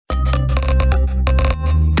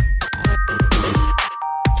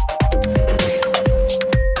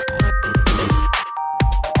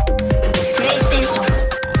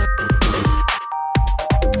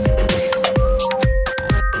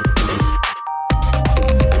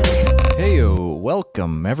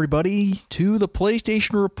Welcome, everybody, to the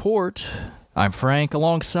PlayStation Report. I'm Frank,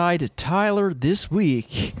 alongside Tyler this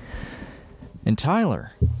week. And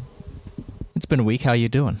Tyler, it's been a week. How you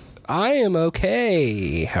doing? I am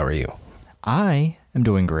okay. How are you? I am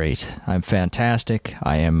doing great. I'm fantastic.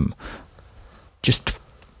 I am just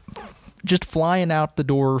flying out the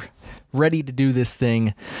door, ready to do this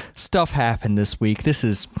thing. Stuff happened this week. This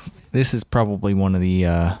is probably one of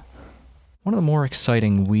the more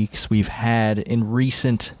exciting weeks we've had in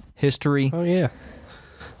recent history. Oh, yeah.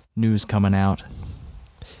 News coming out.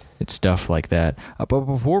 It's stuff like that. But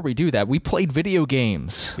before we do that, we played video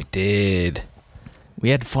games. We did. We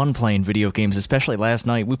had fun playing video games, especially last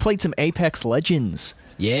night. We played some Apex Legends.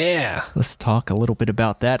 Yeah. Let's talk a little bit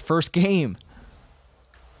about that. First game.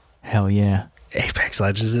 Hell yeah. Apex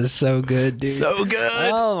Legends is so good, dude. So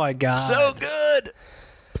good. Oh, my God. So good.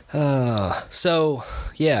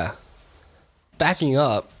 Yeah. Backing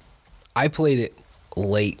up, I played it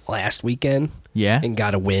late last weekend. Yeah? And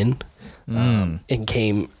got a win. And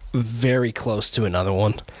came very close to another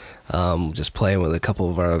one. Just playing with a couple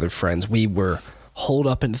of our other friends. We were holed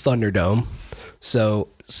up in Thunderdome. So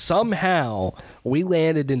somehow we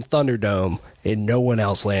landed in Thunderdome and no one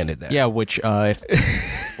else landed there. Yeah, which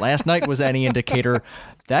if last night was any indicator,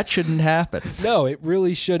 that shouldn't happen. No, it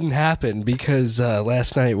really shouldn't happen because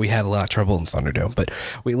last night we had a lot of trouble in Thunderdome. But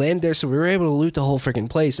we landed there, so we were able to loot the whole freaking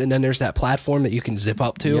place. And then there's that platform that you can zip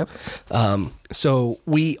up to. Yep. So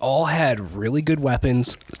we all had really good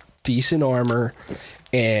weapons, decent armor,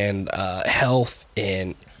 and health,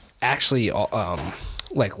 and actually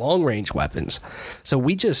like long-range weapons. So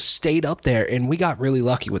we just stayed up there, and we got really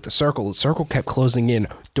lucky with the circle. The circle kept closing in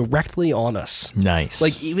directly on us. Nice.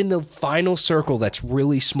 Like even the final circle that's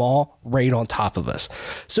really small, right on top of us.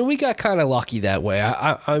 So we got kind of lucky that way.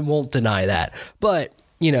 I won't deny that. But,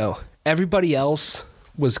 you know, everybody else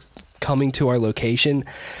was coming to our location.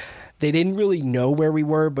 They didn't really know where we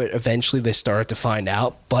were, but eventually they started to find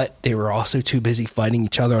out. But they were also too busy fighting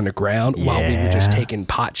each other on the ground while we were just taking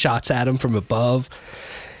pot shots at them from above.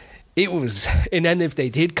 It was, and then if they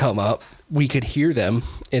did come up, we could hear them,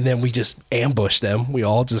 and then we just ambushed them. We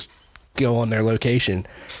all just go on their location.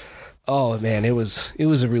 Oh man, it was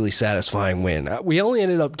a really satisfying win. We only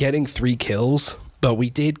ended up getting 3 kills, but we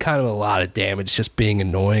did kind of a lot of damage just being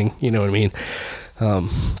annoying. You know what I mean? So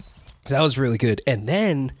that was really good. And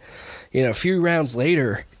then, you know, a few rounds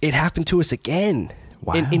later, it happened to us again.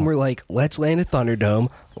 Wow. And we're like, let's land at Thunderdome.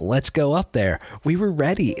 Let's go up there. We were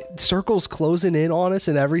ready. Circles closing in on us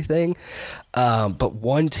and everything. But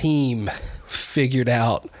one team figured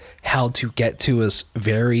out how to get to us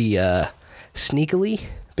very sneakily,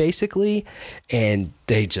 basically. And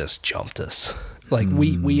they just jumped us. Like,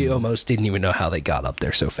 we almost didn't even know how they got up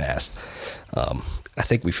there so fast. I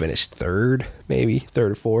think we finished third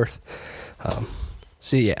or fourth.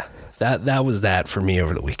 So, yeah. That was that for me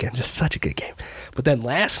over the weekend. Just such a good game. But then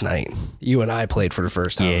last night, you and I played for the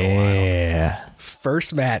first time in a while. Yeah.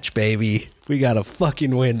 First match, baby. We got a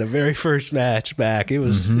fucking win. The very first match back. It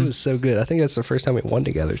was so good. I think that's the first time we won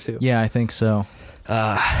together, too. Yeah, I think so.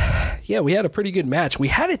 Yeah, we had a pretty good match. We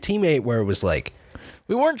had a teammate where it was like,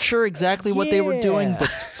 we weren't sure exactly what they were doing, but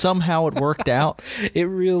somehow it worked out. It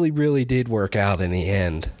really, really did work out in the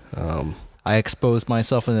end. I exposed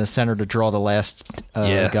myself in the center to draw the last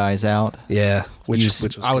guys out. Yeah, which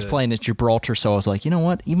was I was playing at Gibraltar, so I was like, you know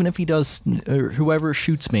what? Even if he does, or whoever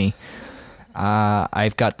shoots me,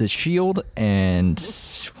 I've got this shield, and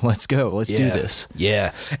let's go. Let's do this.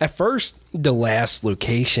 Yeah. At first, the last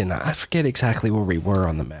location, I forget exactly where we were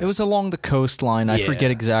on the map. It was along the coastline. I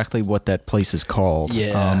forget exactly what that place is called.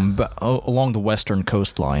 Yeah. But along the western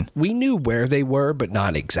coastline. We knew where they were, but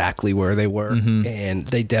not exactly where they were. And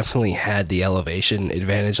they definitely had the elevation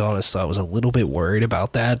advantage on us, so I was a little bit worried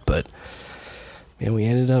about that, but and we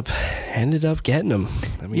ended up getting them.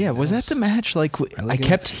 I mean, yeah, was that the match? Like, I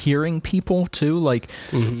kept hearing people too. Like,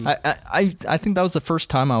 I think that was the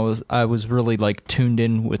first time I was really like tuned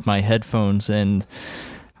in with my headphones, and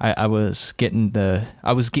I was getting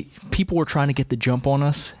people were trying to get the jump on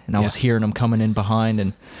us, and I was hearing them coming in behind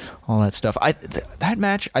and all that stuff. That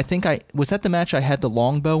match, was that the match I had the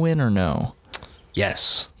longbow in or no?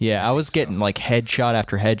 Yes. Yeah, I was getting like headshot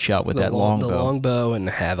after headshot with that longbow. The longbow and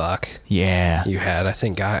Havoc. Yeah. You had, I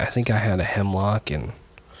think I had a Hemlock, and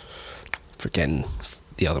forgetting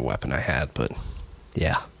the other weapon I had, but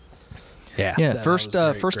yeah. Yeah. First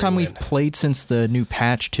time we've played since the new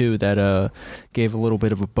patch too that gave a little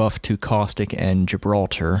bit of a buff to Caustic and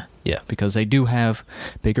Gibraltar. Yeah. Because they do have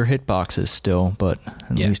bigger hitboxes still, but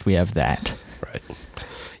at least we have that. Right.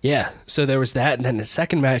 Yeah, so there was that, and then the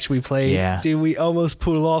second match we played, dude, we almost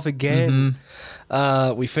pulled off again.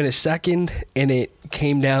 We finished second, and it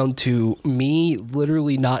came down to me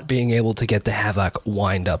literally not being able to get the Havoc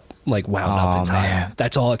wound up in time. Man.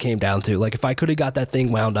 That's all it came down to. Like, if I could have got that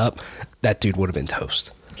thing wound up, that dude would have been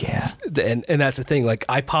toast. Yeah. And that's the thing. Like,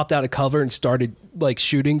 I popped out of cover and started like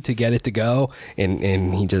shooting to get it to go,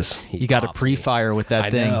 and he got a pre-fire with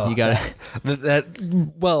that thing. You got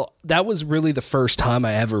that was really the first time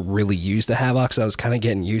I ever really used a Havoc, so I was kind of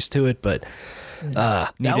getting used to it, but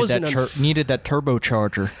needed that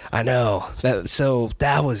turbocharger. I know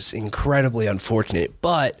that was incredibly unfortunate.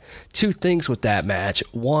 But two things with that match: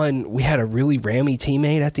 one, we had a really rammy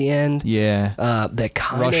teammate at the end. Yeah, that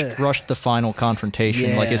kind of rushed the final confrontation.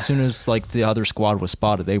 Yeah. Like as soon as the other squad was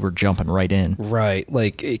spotted, they were jumping right in. Right,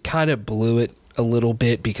 like it kind of blew it a little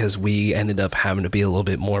bit because we ended up having to be a little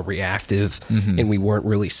bit more reactive, and we weren't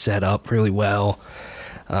really set up really well.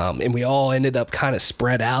 And we all ended up kind of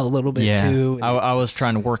spread out a little bit too. I was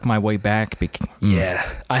trying to work my way back. Yeah,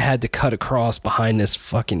 I had to cut across behind this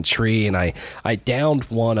fucking tree, and I downed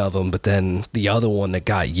one of them, but then the other one that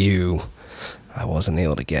got you, I wasn't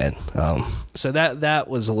able to get. So that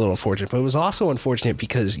was a little unfortunate, but it was also unfortunate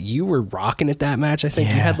because you were rocking at that match. I think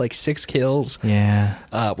you had like 6 kills. Yeah.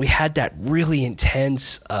 We had that really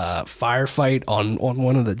intense firefight on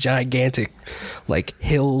one of the gigantic like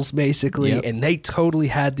hills, basically, and they totally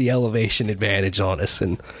had the elevation advantage on us,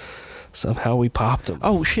 and somehow we popped them.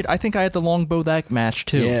 Oh shit! I think I had the longbow that match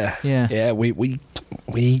too. Yeah. We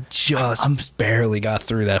just barely got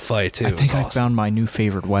through that fight too. I think I found my new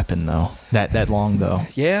favorite weapon though. That longbow.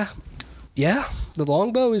 Yeah. The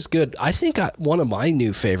longbow is good. I think one of my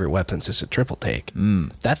new favorite weapons is a triple take.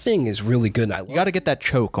 That thing is really good. You got to get that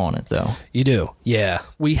choke on it though. You do. Yeah.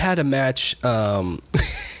 We had a match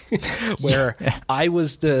where I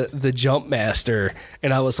was the jump master,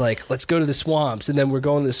 and I was like, let's go to the swamps, and then we're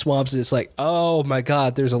going to the swamps, and it's like, oh my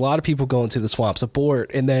god, there's a lot of people going to the swamps, abort.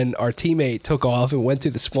 And then our teammate took off and went to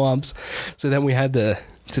the swamps, so then we had to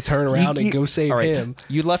turn around and go save him.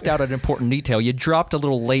 You left out an important detail. You dropped a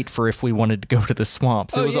little late for if we wanted to go to the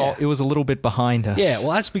swamps. It was a little bit behind us. Yeah,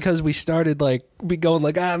 well, that's because we started going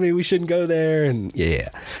maybe we shouldn't go there, and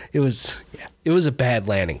it was a bad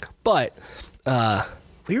landing. But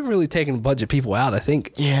we were really taking a bunch of people out, I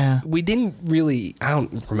think. Yeah. We didn't really, I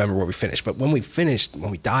don't remember where we finished, but when we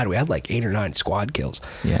died, we had like 8 or 9 squad kills.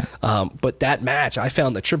 Yeah. But that match, I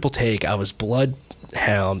found the triple take. I was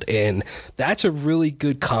Bloodhound, and that's a really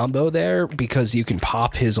good combo there because you can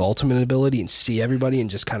pop his ultimate ability and see everybody and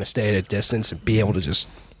just kind of stay at a distance and be able to just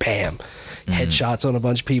bam, headshots on a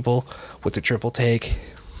bunch of people with the triple take.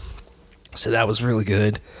 So that was really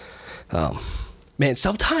good. Man,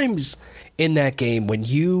 sometimes in that game, when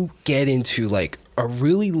you get into like a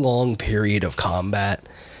really long period of combat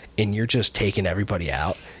and you're just taking everybody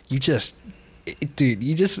out, you just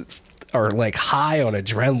are like high on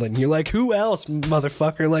adrenaline. You're like, who else,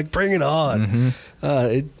 motherfucker? Like, bring it on.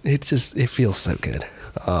 It feels so good.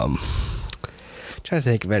 Trying to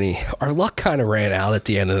think of any. Our luck kind of ran out at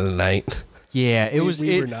the end of the night. Yeah, it was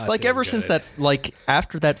like ever since that, like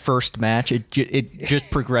after that first match, it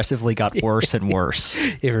just progressively got worse and worse.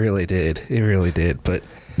 It really did. But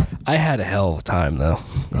I had a hell of a time though.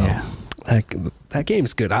 Yeah, that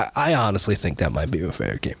game's good. I honestly think that might be my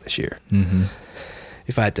favorite game this year.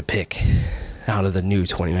 If I had to pick out of the new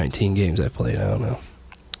 2019 games I played, I don't know.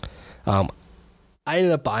 I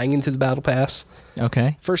ended up buying into the Battle Pass.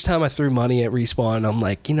 Okay. First time I threw money at Respawn, I'm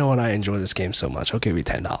like, you know what? I enjoy this game so much. I'll give you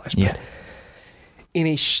 $10. Yeah. But in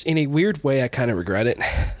a weird way, I kind of regret it.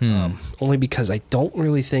 Only because I don't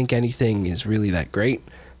really think anything is really that great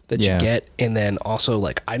that you get. And then also,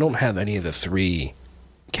 like, I don't have any of the 3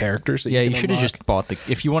 characters that you should have just bought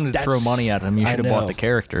if you wanted to throw money at them, you should have bought the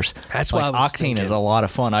characters. That's why I was Octane thinking. is a lot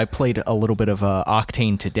of fun. I played a little bit of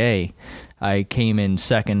Octane today. I came in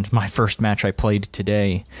second. My first match I played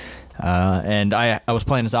today. And I was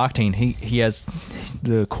playing as Octane. He has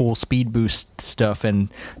the cool speed boost stuff and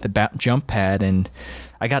the jump pad, and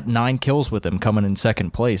I got 9 kills with him coming in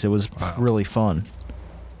second place. It was really fun.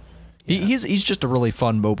 Yeah. He's just a really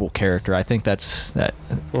fun mobile character. I think that's that.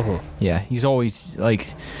 Yeah, he's always like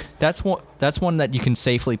that's one that you can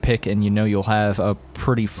safely pick, and you'll have a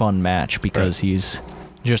pretty fun match because he's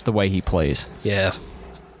just the way he plays. Yeah.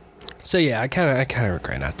 So yeah, I kind of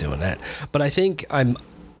regret not doing that, but I think I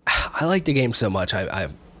like the game so much. I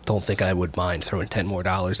don't think I would mind throwing $10 more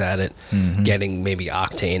at it, getting maybe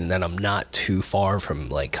Octane, and then I'm not too far from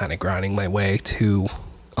like kind of grinding my way to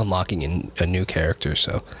unlocking a new character.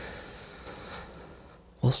 So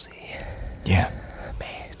we'll see. Yeah,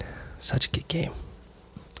 man, such a good game.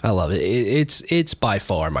 I love it. It's by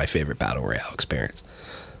far my favorite battle royale experience.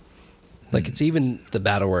 Like it's even the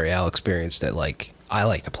battle royale experience that like I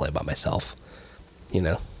like to play by myself. You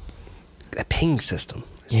know, that ping system.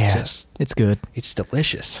 Is it's good. It's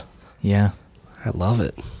delicious. Yeah, I love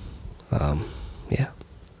it. Yeah.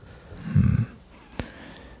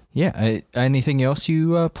 Yeah. Anything else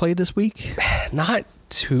you played this week? Not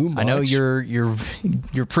too much. I know you're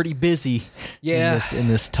pretty busy. Yeah. In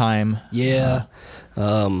this time. Yeah.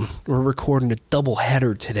 We're recording a double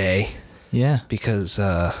header today. Yeah. Because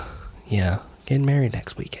getting married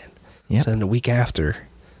next weekend. Yeah. So then the week after,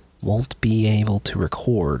 won't be able to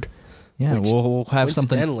record. Yeah, we'll have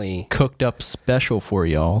something cooked up special for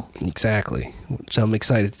y'all. Exactly. So I'm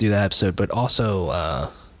excited to do that episode, but also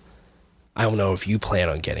I don't know if you plan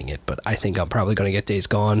on getting it, but I think I'm probably going to get Days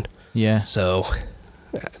Gone. Yeah. So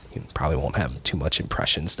you probably won't have too much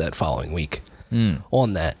impressions that following week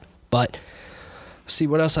on that. But see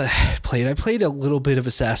what else I played. I played a little bit of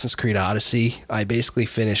Assassin's Creed Odyssey. I basically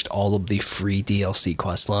finished all of the free DLC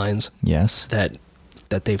quest lines. Yes. That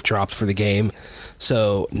they've dropped for the game.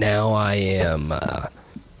 So now I'm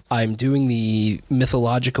doing the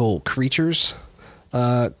mythological creatures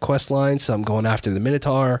quest line. So I'm going after the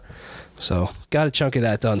Minotaur. So got a chunk of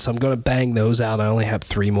that done. So I'm going to bang those out. I only have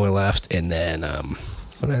 3 more left, and then I'm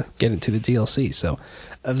going to get into the DLC. So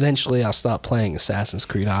eventually I'll stop playing Assassin's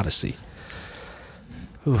Creed Odyssey.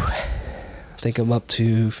 Whew. I think I'm up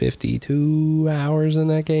to 52 hours in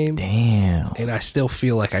that game. Damn. And I still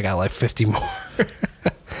feel like I got like 50 more.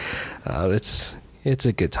 It's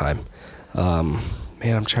a good time. Man,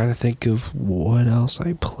 I'm trying to think of what else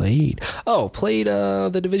I played. Oh, played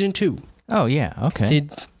The Division 2. Oh, yeah. Okay.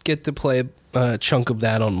 Did get to play a chunk of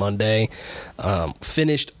that on Monday.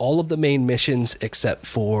 Finished all of the main missions except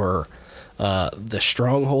for the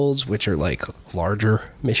strongholds, which are like larger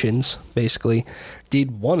missions, basically.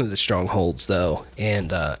 Did one of the strongholds, though,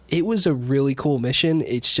 and it was a really cool mission.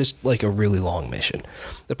 It's just like a really long mission.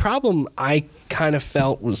 The problem I kind of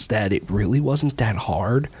felt was that it really wasn't that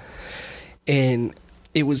hard, and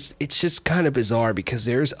it's just kind of bizarre because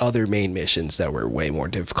there's other main missions that were way more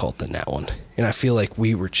difficult than that one, and I feel like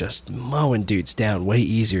we were just mowing dudes down way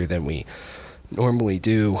easier than we normally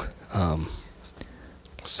do.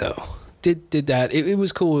 So did that. It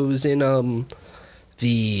was cool. It was in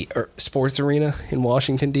the sports arena in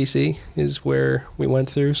Washington D.C. is where we went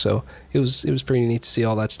through. So it was pretty neat to see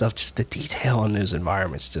all that stuff. Just the detail on those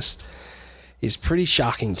environments just is pretty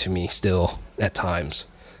shocking to me still at times.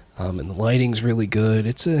 And the lighting's really good.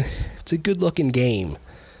 It's a good looking game.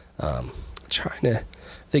 Trying to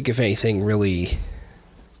think if anything really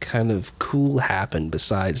kind of cool happened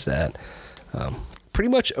besides that. Pretty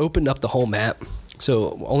much opened up the whole map.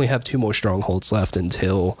 So only have 2 more strongholds left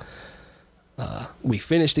until we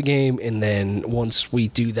finish the game, and then once we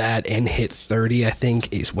do that and hit 30, I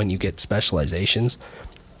think, is when you get specializations,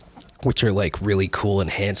 which are like really cool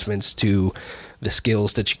enhancements to the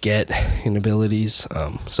skills that you get and abilities.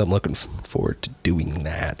 So I'm looking forward to doing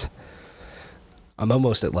that. I'm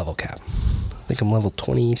almost at level cap. I think I'm level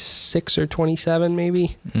 26 or 27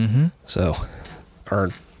 maybe. Mm-hmm. So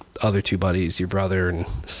our other 2 buddies, your brother and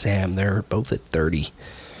Sam, they're both at 30.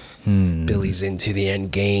 Billy's into the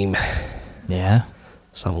end game. Yeah.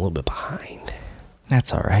 So I'm a little bit behind.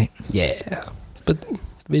 That's all right. Yeah. But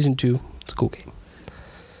Division 2, it's a cool game.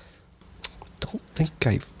 Don't think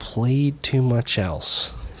I've played too much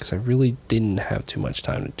else because I really didn't have too much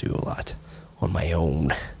time to do a lot on my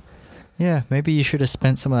own. Yeah, maybe you should have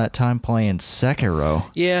spent some of that time playing Sekiro.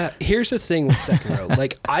 Yeah, here's the thing with Sekiro.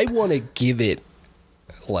 Like, I want to give it,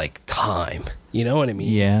 like, time. You know what I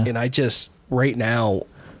mean? Yeah. And I just, right now,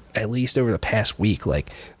 at least over the past week,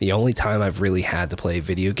 like, the only time I've really had to play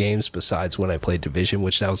video games besides when I played Division,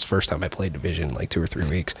 which that was the first time I played Division in, like, 2 or 3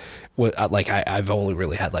 weeks, I've only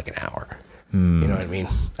really had, like, an hour. You know what I mean?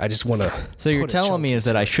 I just want to. So you're telling me is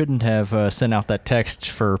that I shouldn't have sent out that text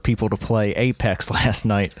for people to play Apex last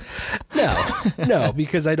night? No,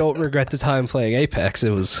 because I don't regret the time playing Apex. It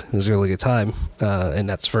was a really good time, and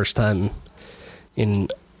that's the first time in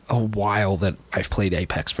a while that I've played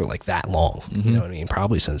Apex for like that long. Mm-hmm. You know what I mean?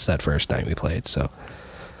 Probably since that first night we played. So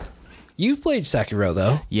you've played Sekiro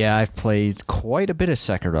though? Yeah, I've played quite a bit of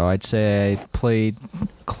Sekiro. I'd say I played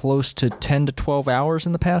close to 10 to 12 hours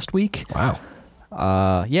in the past week. Wow.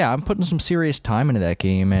 Yeah, I'm putting some serious time into that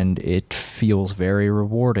game, and it feels very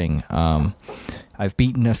rewarding. I've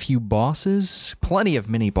beaten a few bosses, plenty of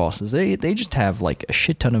mini bosses. They just have like a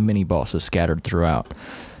shit ton of mini bosses scattered throughout.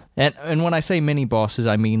 And when I say mini bosses,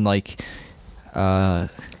 I mean like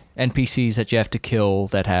NPCs that you have to kill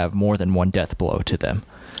that have more than one death blow to them.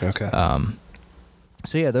 Okay.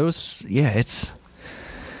 So yeah, it's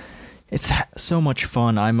it's so much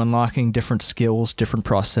fun. I'm unlocking different skills, different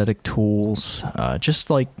prosthetic tools. Just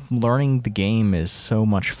like learning the game is so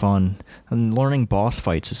much fun, and learning boss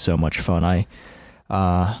fights is so much fun.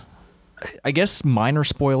 I guess minor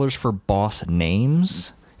spoilers for boss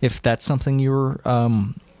names, if that's something you're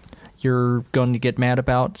going to get mad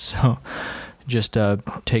about. So just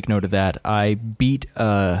take note of that. I beat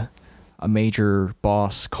a major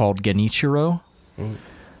boss called Genichiro.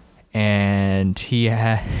 And he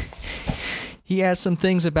has some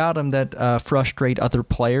things about him that frustrate other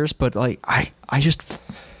players, but like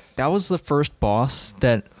that was the first boss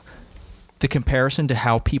that the comparison to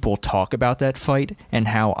how people talk about that fight and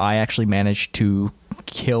how I actually managed to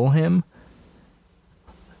kill him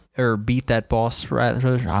or beat that boss.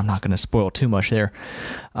 Rather, I'm not going to spoil too much there,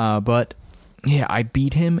 but yeah, I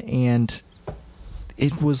beat him, and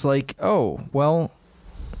it was like, oh well.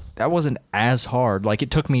 That wasn't as hard. Like,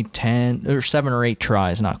 it took me 7 or 8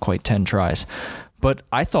 tries, not quite 10 tries. But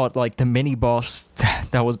I thought like the mini boss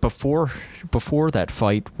that was before that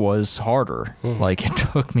fight was harder. Like, it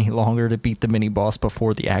took me longer to beat the mini boss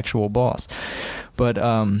before the actual boss. But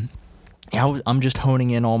yeah, I'm just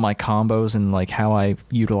honing in all my combos and like how I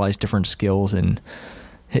utilize different skills, and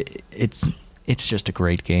it's just a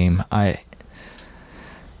great game. I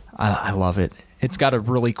love it. It's got a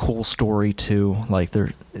really cool story too. Like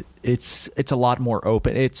it's a lot more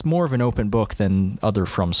open. It's more of an open book than other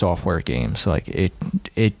From Software games. Like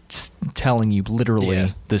it's telling you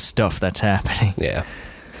literally the stuff that's happening. Yeah.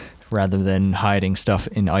 Rather than hiding stuff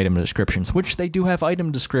in item descriptions, which they do have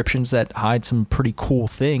item descriptions that hide some pretty cool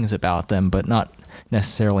things about them, but not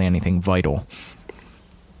necessarily anything vital.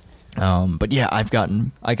 But yeah, I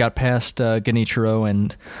got past Genichiro,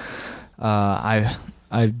 and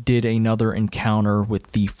I did another encounter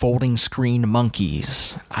with the folding screen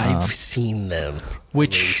monkeys. I've seen them.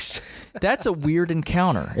 Which that's a weird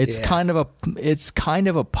encounter. It's kind of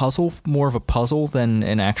a puzzle, more of a puzzle than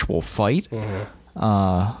an actual fight.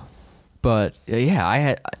 But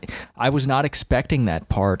yeah, I was not expecting that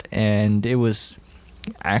part, and it was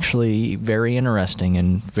actually very interesting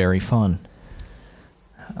and very fun.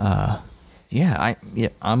 I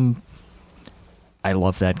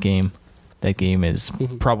love that game. That game is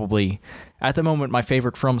probably, at the moment, my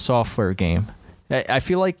favorite From Software game. I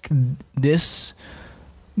feel like this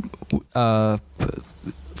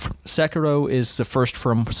Sekiro is the first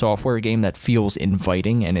From Software game that feels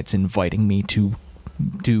inviting, and it's inviting me to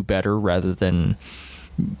do better rather than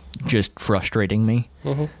just frustrating me.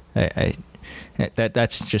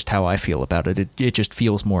 That's just how I feel about it. It just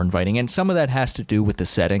feels more inviting, and some of that has to do with the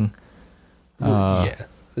setting. The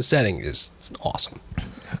setting is awesome.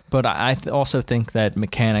 But I also think that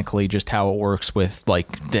mechanically, just how it works with like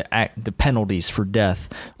the penalties for death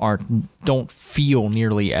don't feel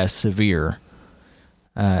nearly as severe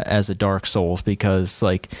as a Dark Souls, because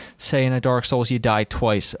like, say in a Dark Souls you die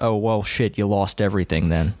twice, oh well shit, you lost everything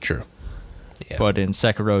then. True. Yeah. But in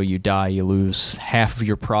Sekiro, you die, you lose half of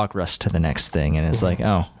your progress to the next thing, and it's like,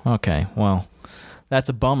 oh, okay, well, that's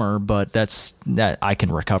a bummer, but that I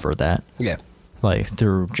can recover that. Yeah. Like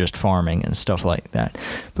through just farming and stuff like that.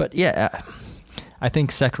 But yeah, I think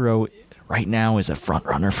Sekiro right now is a front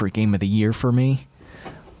runner for Game of the Year for me.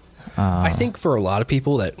 I think for a lot of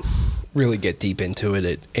people that really get deep into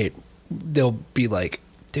it, they'll be like,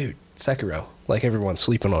 dude, Sekiro. Like, everyone's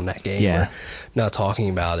sleeping on that game or not talking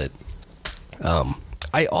about it.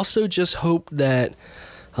 I also just hope that,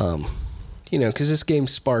 because this game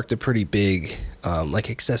sparked a pretty big like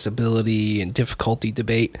accessibility and difficulty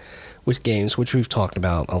debate with games, which we've talked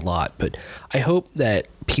about a lot. But I hope that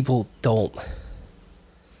people don't,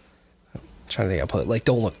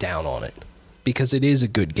 don't look down on it, because it is a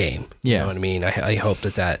good game. You know what I mean? I hope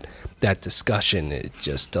that discussion, it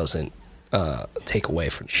just doesn't take away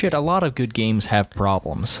from shit. A lot of good games have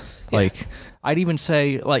problems. Like, I'd even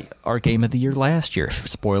say, like, our Game of the Year last year.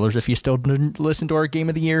 Spoilers if you still didn't listen to our Game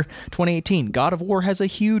of the Year 2018. God of War has a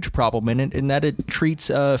huge problem in it, in that it treats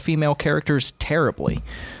female characters terribly.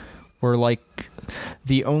 Where, like,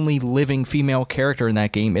 the only living female character in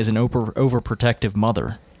that game is an overprotective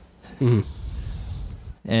mother.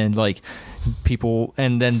 And, like,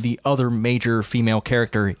 and then the other major female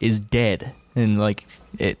character is dead. And, like,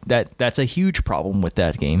 that's a huge problem with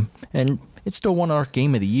that game. And it still won our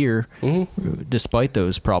Game of the Year, despite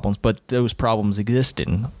those problems. But those problems exist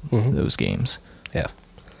in those games. Yeah.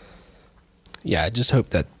 Yeah, I just hope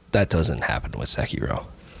that doesn't happen with Sekiro.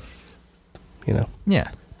 You know? Yeah.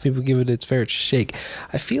 People give it its fair shake.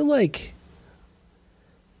 I feel like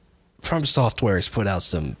From Software has put out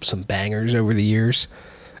some bangers over the years,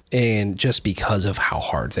 and just because of how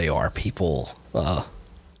hard they are, people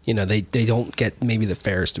you know, they don't get maybe the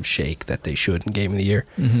fairest of shake that they should in Game of the Year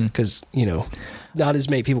because, you know, not as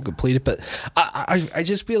many people complete it. But I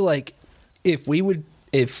just feel like if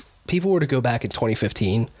people were to go back in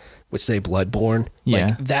 2015 with, say, Bloodborne,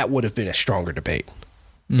 like that would have been a stronger debate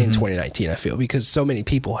in 2019, I feel, because so many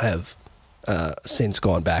people have since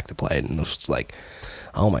gone back to play it, and it's like,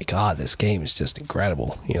 oh my God, this game is just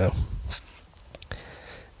incredible, you know?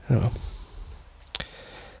 I don't know.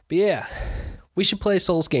 But yeah, we should play a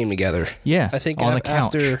Souls game together. Yeah, I think on the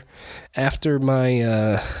couch. after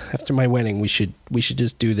my wedding, we should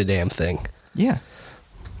just do the damn thing. Yeah.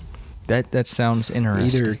 That sounds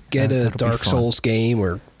interesting. Either get a Dark Souls game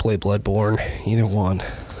or play Bloodborne. Either one,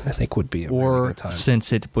 I think, would be a really good time.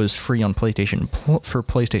 Since it was free on PlayStation for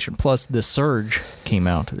PlayStation Plus, The Surge came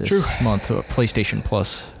out this month. PlayStation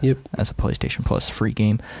Plus. Yep. As a PlayStation Plus free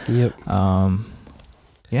game. Yep.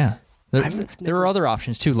 Yeah. There are other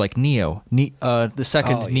options too, like Neo. The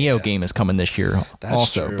second Neo game is coming this year. That's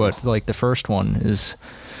also, true. But like the first one is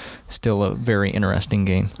still a very interesting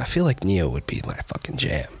game. I feel like Neo would be my fucking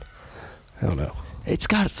jam. I don't know. It's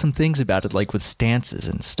got some things about it, like with stances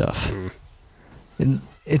and stuff. And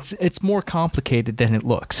it's more complicated than it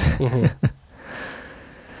looks.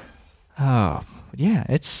 Oh, yeah,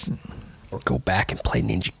 it's... Or go back and play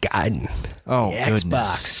Ninja Gaiden. Oh, the goodness.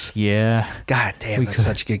 Xbox. Yeah. God damn, that's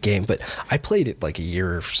such a good game. But I played it like a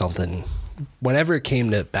year or something. Whenever it came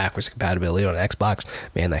to backwards compatibility on Xbox,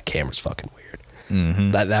 man, that camera's fucking weird.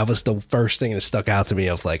 That was the first thing that stuck out to me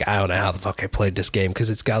of like, I don't know how the fuck I played this game because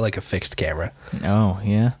it's got like a fixed camera. Oh,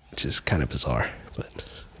 yeah. Which is kind of bizarre, but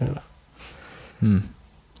I don't know.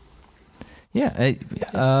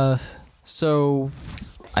 Yeah. So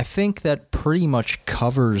I think that pretty much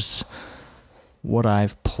covers what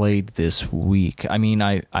I've played this week. I mean,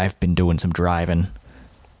 I've been doing some driving.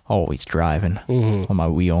 Always driving on my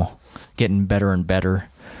wheel. Getting better and better.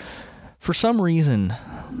 For some reason,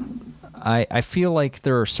 I feel like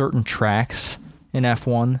there are certain tracks in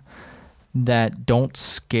F1 that don't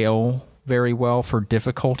scale very well for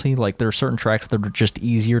difficulty. Like there are certain tracks that are just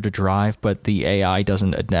easier to drive, but the AI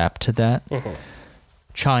doesn't adapt to that.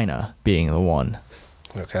 China being the one.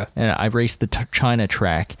 Okay. And I raced the China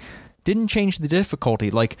track. Didn't change the difficulty.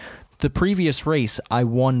 Like the previous race, I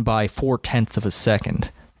won by 0.4 of a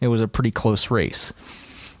second. It was a pretty close race.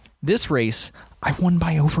 This race, I won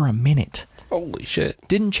by over a minute. Holy shit.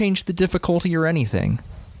 Didn't change the difficulty or anything.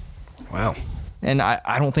 Wow. And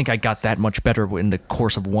I don't think I got that much better in the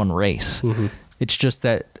course of one race. It's just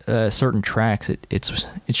that certain tracks, it's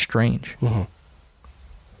strange.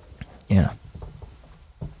 Yeah.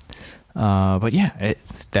 But yeah,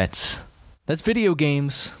 that's video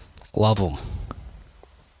games. Love them.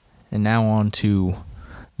 And now on to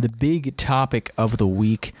the big topic of the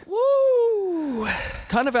week. Woo!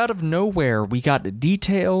 Kind of out of nowhere, we got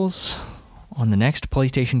details on the next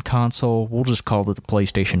PlayStation console. We'll just call it the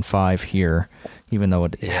PlayStation 5 here, even though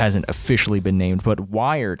it hasn't officially been named. But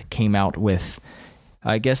Wired came out with,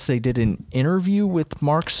 I guess they did an interview with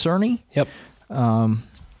Mark Cerny. Yep.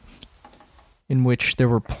 In which there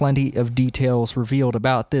were plenty of details revealed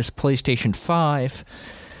about this PlayStation 5.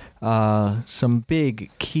 Some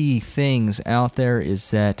big key things out there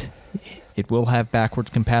is that it will have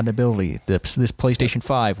backwards compatibility. This PlayStation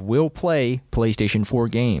 5 will play PlayStation 4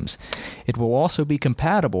 games. It will also be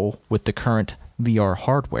compatible with the current VR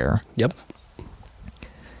hardware. Yep.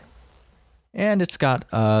 And it's got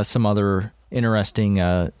some other interesting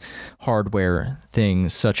hardware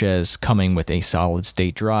things, such as coming with a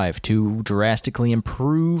solid-state drive to drastically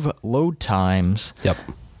improve load times. Yep.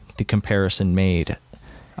 The comparison made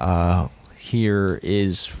here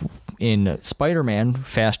is in Spider-Man,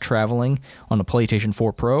 fast traveling on a PlayStation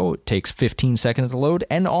 4 Pro, it takes 15 seconds to load,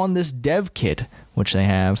 and on this dev kit, which they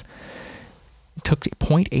have, it took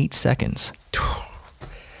 0.8 seconds.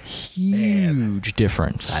 Huge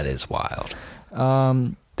difference. That is wild.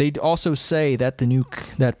 They also say that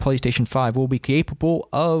that PlayStation 5 will be capable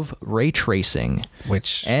of ray tracing,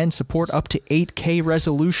 and support up to 8K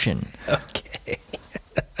resolution. Okay.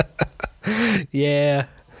 Yeah.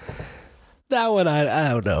 That one,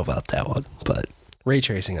 I don't know about that one, but ray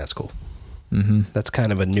tracing, that's cool. That's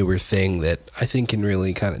kind of a newer thing that I think can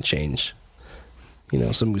really kind of change,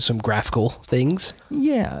 some graphical things.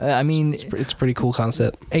 Yeah, I mean, it's a pretty cool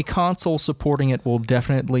concept. A console supporting it will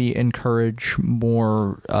definitely encourage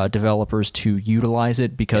more developers to utilize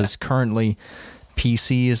it, because currently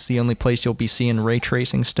PC is the only place you'll be seeing ray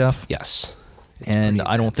tracing stuff. Yes. And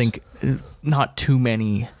I don't think, not too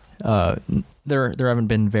many, there haven't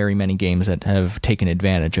been very many games that have taken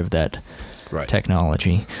advantage of that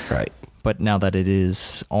technology. Right. But now that it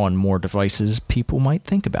is on more devices, people might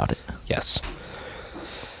think about it. Yes.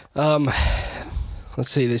 Let's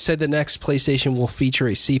see. They said the next PlayStation will feature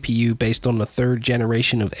a CPU based on the third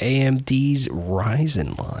generation of AMD's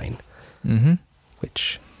Ryzen line. Mm-hmm.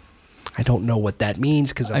 Which I don't know what that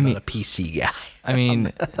means because I'm not a PC guy. I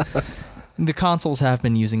mean, the consoles have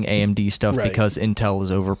been using AMD stuff because Intel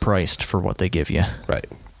is overpriced for what they give you. Right.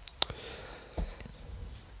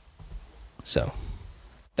 So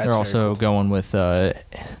they're also going with the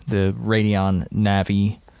Radeon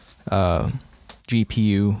Navi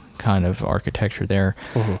GPU kind of architecture there.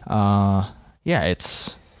 Mm-hmm. Yeah,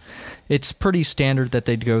 it's pretty standard that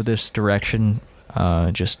they'd go this direction.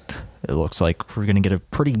 Just it looks like we're going to get a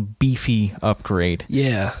pretty beefy upgrade.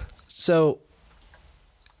 Yeah. So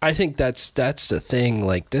I think that's the thing.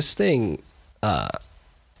 Like this thing,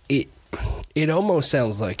 it almost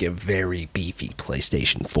sounds like a very beefy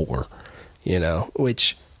PlayStation 4,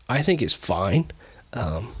 which I think is fine.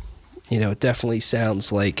 It definitely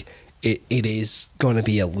sounds like it is going to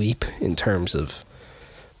be a leap in terms of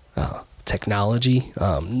technology.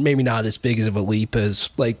 Maybe not as big of a leap as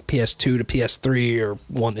like PS2 to PS3 or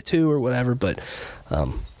 1 to 2 or whatever, but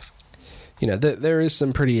there is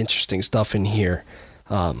some pretty interesting stuff in here.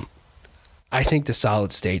 I think the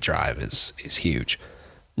solid state drive is huge.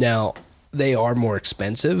 Now, they are more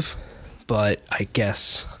expensive, but I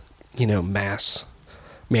guess, mass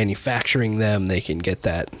manufacturing them, they can get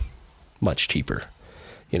that much cheaper,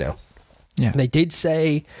 Yeah. They did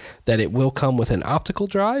say that it will come with an optical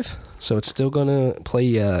drive, so it's still going to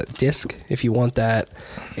play disc if you want that.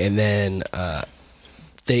 And then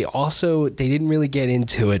they didn't really get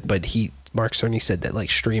into it, but Mark Cerny said that like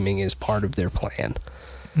streaming is part of their plan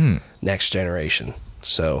next generation.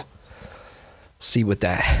 So see what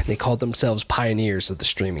they called themselves pioneers of the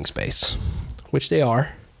streaming space, which they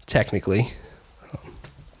are technically.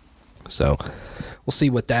 So we'll see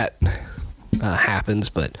what that happens,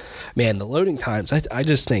 but man, the loading times, I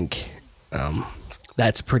just think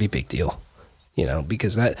that's a pretty big deal,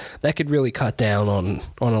 because that could really cut down on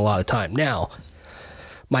a lot of time. Now,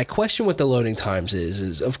 my question with the loading times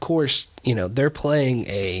is of course, they're playing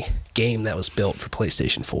a game that was built for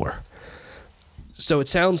PlayStation 4. So it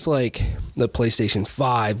sounds like the PlayStation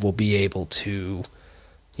 5 will be able to,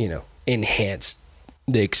 enhance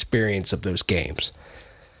the experience of those games.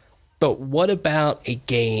 But what about a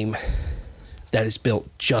game that is built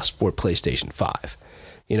just for PlayStation 5?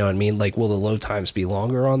 You know what I mean? Like, will the load times be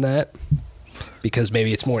longer on that? Because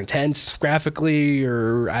maybe it's more intense graphically,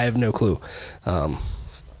 or I have no clue. Will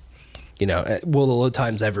the load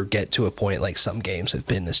times ever get to a point like some games have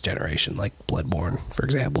been this generation, like Bloodborne, for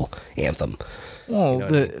example, Anthem? Well,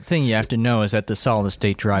 the thing you have to know is that the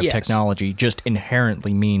solid-state drive technology just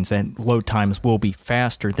inherently means that load times will be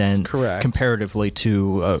faster than comparatively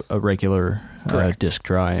to a regular disk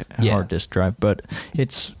drive, hard disk drive. But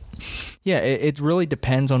it really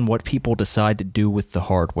depends on what people decide to do with the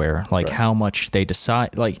hardware, like how much they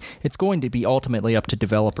decide. Like, it's going to be ultimately up to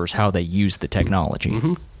developers how they use the technology.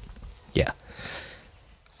 Mm-hmm. Yeah.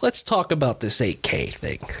 Let's talk about this 8K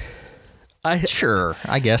thing. Sure,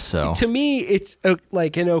 I guess so. To me, it's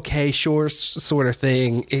like an okay, sure sort of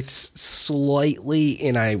thing. It's slightly,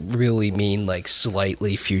 and I really mean like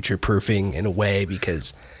slightly future-proofing in a way,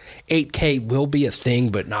 because 8K will be a thing,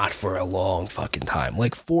 but not for a long fucking time.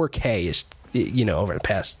 Like 4K is, over the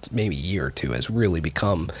past maybe year or two has really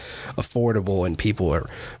become affordable, and people are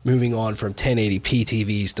moving on from 1080p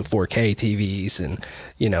TVs to 4K TVs, and,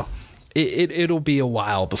 It'll be a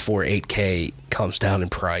while before 8K comes down in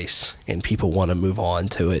price and people want to move on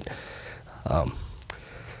to it.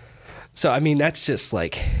 So, I mean, that's just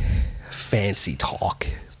like fancy talk,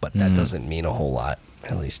 but that doesn't mean a whole lot,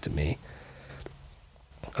 at least to me.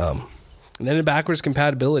 And then in backwards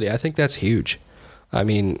compatibility, I think that's huge. I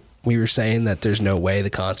mean, we were saying that there's no way the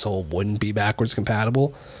console wouldn't be backwards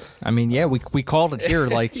compatible. I mean, yeah, we called it here.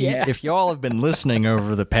 Like, if y'all have been listening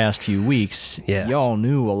over the past few weeks, y'all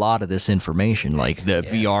knew a lot of this information. Like, the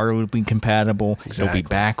VR would be compatible. Exactly. It'll be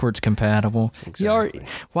backwards compatible. Exactly.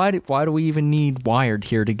 Why do we even need Wired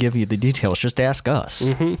here to give you the details? Just ask us.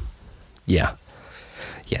 Mm-hmm. Yeah.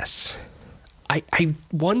 Yes. I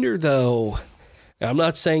wonder, though, I'm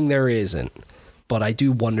not saying there isn't, but I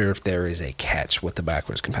do wonder if there is a catch with the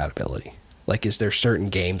backwards compatibility. Like, is there certain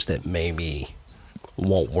games that maybe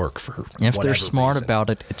won't work for if they're smart reason. About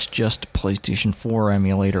it, it's just a PlayStation 4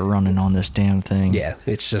 emulator running on this damn thing. Yeah,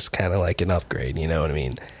 it's just kind of like an upgrade, you know what I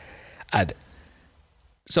mean?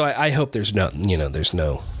 So I hope there's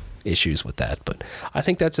no issues with that, but I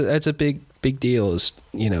think that's a big deal, is,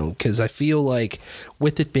 because I feel like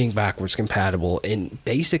with it being backwards compatible and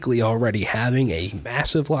basically already having a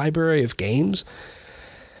massive library of games,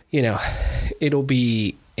 it'll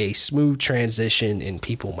be a smooth transition and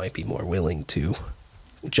people might be more willing to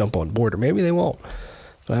jump on board, or maybe they won't,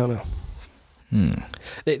 but I don't know.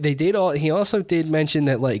 They did he also did mention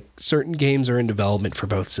that like certain games are in development for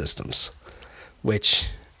both systems, which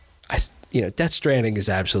Death Stranding is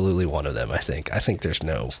absolutely one of them. I think there's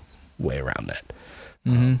no way around that.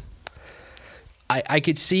 I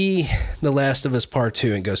could see The Last of Us Part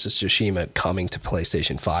 2 and Ghost of Tsushima coming to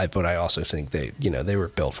PlayStation 5, but I also think they were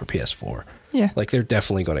built for PS4. Yeah. Like they're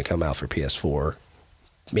definitely going to come out for PS4,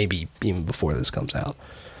 maybe even before this comes out.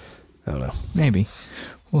 I don't know. Maybe.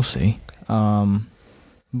 We'll see.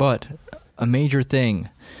 But a major thing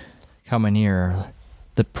coming here,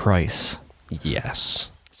 the price. Yes.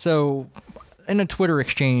 So in a Twitter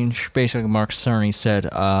exchange, basically Mark Cerny said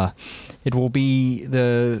it will be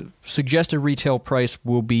the suggested retail price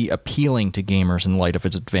will be appealing to gamers in light of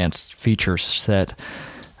its advanced feature set.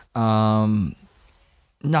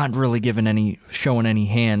 Not really showing any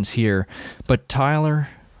hands here, but Tyler,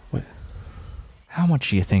 how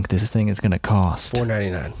much do you think this thing is going to cost?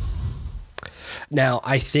 $4.99. Now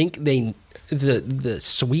I think the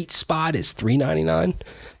sweet spot is $3.99,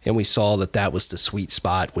 and we saw that was the sweet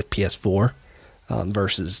spot with PS4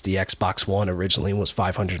 versus the Xbox One originally was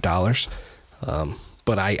 $500.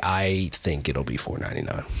 But I think it'll be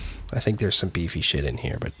 $4.99. I think there's some beefy shit in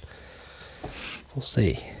here, but we'll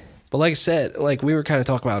see. But like I said, like we were kind of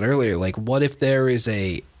talking about earlier, like what if there is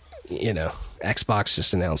Xbox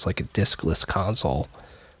just announced like a discless console?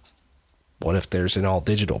 What if there's an all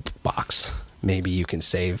digital box? Maybe you can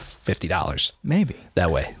save $50. Maybe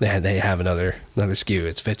that way. They have another SKU.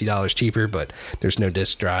 It's $50 cheaper, but there's no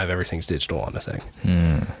disc drive. Everything's digital on the thing.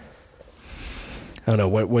 I don't know.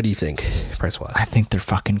 What do you think, price wise? I think they're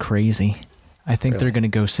fucking crazy. I think they're going to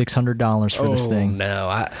go $600 for this thing.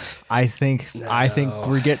 No, I think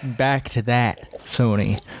we're getting back to that,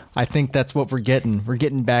 Sony. I think that's what we're getting. We're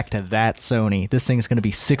getting back to that, Sony. This thing's going to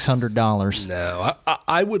be $600. No,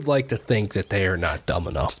 I would like to think that they are not dumb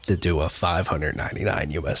enough to do a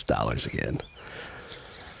 $599 US again.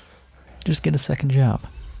 Just get a second job.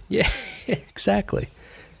 Yeah, exactly.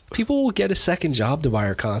 People will get a second job to buy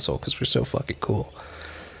our console because we're so fucking cool.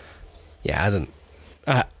 Yeah,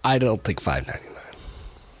 I don't think $5.99.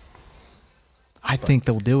 I think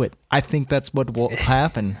they'll do it. I think that's what will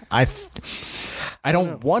happen. I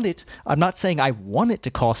don't want it. I'm not saying I want it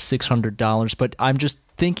to cost $600, but I'm just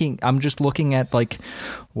thinking. I'm just looking at like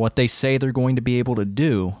what they say they're going to be able to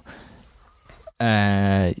do,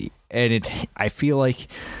 and I feel like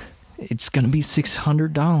it's going to be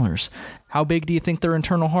 $600. How big do you think their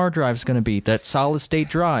internal hard drive is going to be? That solid state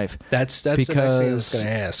drive. That's the next thing I was going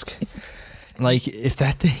to ask. Like if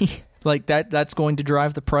that thing, like that's going to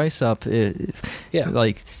drive the price up. Yeah.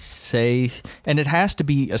 Like say, and it has to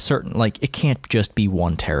be a certain, like it can't just be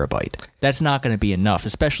 1 terabyte. That's not going to be enough,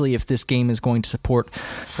 especially if this game is going to support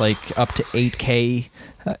like up to 8K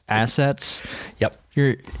assets. Yep.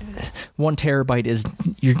 Your 1 terabyte is,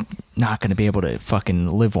 you're not going to be able to fucking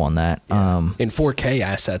live on that. Yeah. And 4K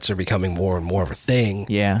assets are becoming more and more of a thing.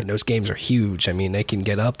 Yeah. And those games are huge. I mean, they can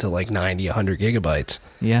get up to like 90, 100 gigabytes.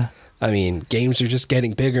 Yeah. I mean, games are just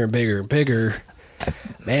getting bigger and bigger and bigger.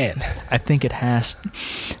 Man. I think it has.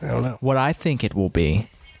 I don't know. What I think it will be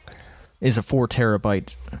is a 4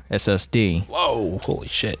 terabyte SSD. Whoa, holy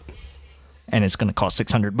shit. And it's going to cost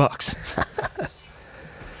 $600.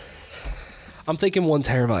 I'm thinking 1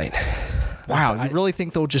 terabyte. Wow, you really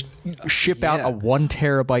think they'll just ship out a 1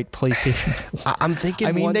 terabyte PlayStation? I'm thinking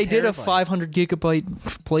I mean, 1 they did a terabyte. 500 gigabyte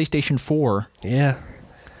PlayStation 4. Yeah.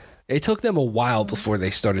 It took them a while before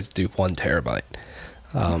they started to do 1 terabyte.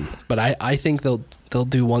 But I think they'll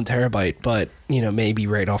do 1 terabyte, but maybe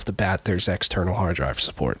right off the bat there's external hard drive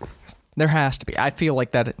support. There has to be. I feel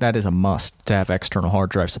like that is a must to have external hard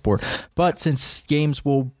drive support. But since games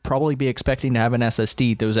will probably be expecting to have an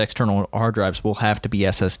SSD, those external hard drives will have to be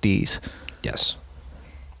SSDs. Yes.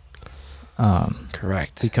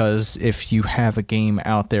 Correct. Because if you have a game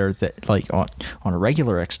out there that like on a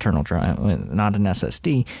regular external drive, not an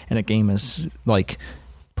SSD, and a game is like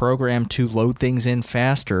programmed to load things in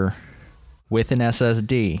faster with an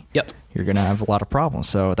SSD, yep, you're going to have a lot of problems.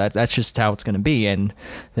 So that's just how it's going to be. And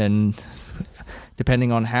then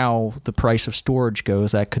depending on how the price of storage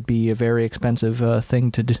goes, that could be a very expensive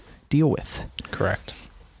thing to deal with. Correct.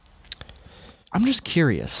 I'm just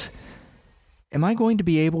curious. Am I going to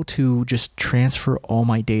be able to just transfer all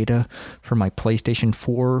my data from my PlayStation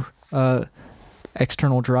 4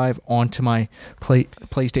 external drive onto my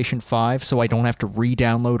PlayStation 5 so I don't have to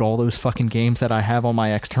re-download all those fucking games that I have on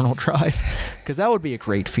my external drive? Because that would be a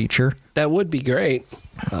great feature. That would be great.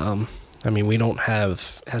 I mean, we don't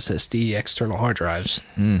have SSD external hard drives,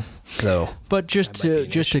 so. But just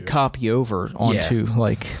to copy over onto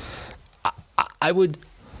like, I would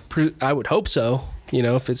hope so. You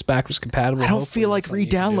know, if it's backwards compatible. I don't feel like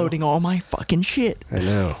re-downloading all my fucking shit. I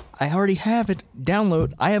know. I already have it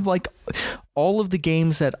download. I have like all of the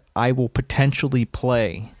games that I will potentially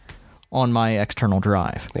play on my external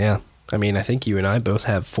drive. Yeah. I mean, I think you and I both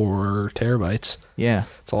have 4 terabytes. Yeah.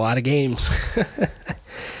 It's a lot of games.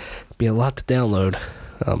 Be a lot to download.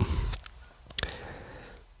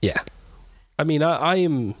 Yeah. I mean,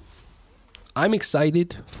 I'm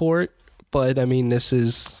excited for it, but I mean, this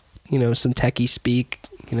is, you know, some techie speak.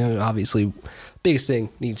 You know, obviously, biggest thing,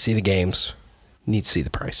 need to see the games, need to see the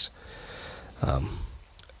price.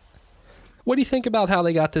 What do you think about how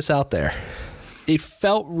they got this out there? It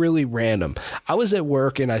felt really random. I was at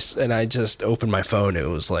work and I just opened my phone. It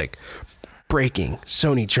was like, breaking: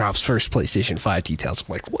 Sony drops first PlayStation 5 details.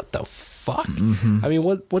 I'm like, what the fuck? I mean,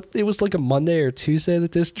 what? It was like a Monday or Tuesday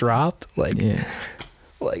that this dropped. Like,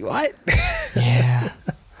 like what? Yeah.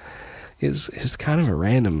 It's kind of a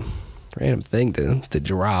random thing to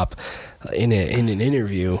drop in an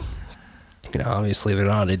interview. You know, obviously they're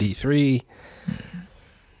not at E3.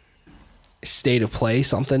 State of play,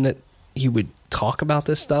 something that you would talk about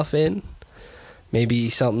this stuff in. Maybe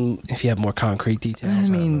something if you have more concrete details.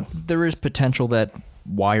 I mean, there is potential that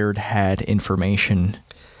Wired had information.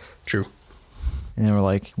 True. And they were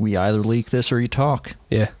like, we either leak this or you talk.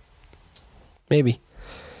 Yeah. Maybe.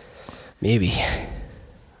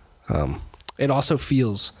 It also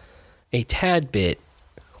feels a tad bit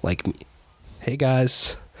like, hey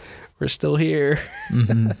guys, we're still here.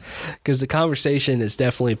 Because the conversation has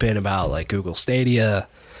definitely been about like Google Stadia.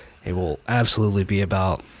 It will absolutely be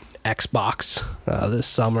about Xbox this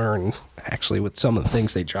summer, and actually with some of the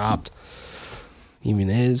things they dropped even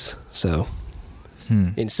is. So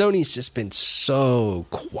and Sony's just been so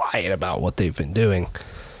quiet about what they've been doing.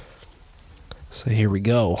 So here we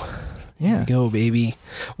go. Here we go, baby.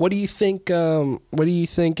 What do you think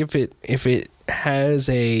if it has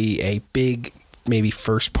a big maybe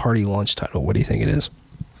first party launch title? What do you think it is?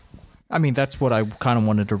 I mean, that's what I kind of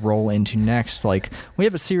wanted to roll into next. Like, we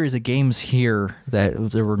have a series of games here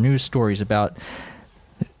that there were news stories about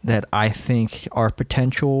that I think are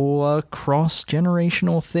potential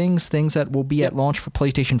cross-generational things that will be at launch for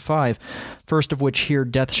PlayStation 5. First of which here,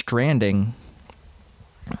 Death Stranding.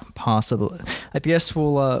 Possibly. I guess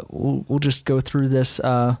we'll just go through this.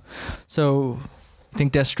 So, I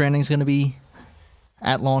think Death Stranding is going to be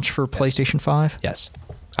at launch for PlayStation 5? Yes.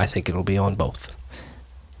 I think it'll be on both.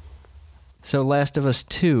 So Last of Us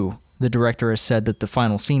 2, the director has said that the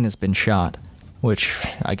final scene has been shot, which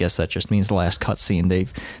I guess that just means the last cutscene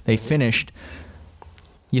they finished.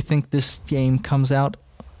 You think this game comes out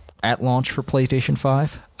at launch for PlayStation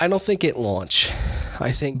 5? I don't think at launch.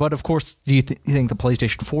 I think... But of course, do you think the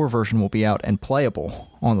PlayStation 4 version will be out and playable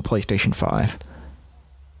on the PlayStation 5?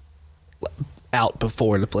 Out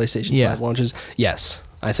before the PlayStation 5 launches? Yes.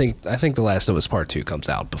 I think The Last of Us Part 2 comes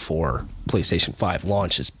out before PlayStation 5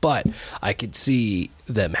 launches, but I could see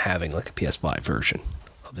them having like a PS5 version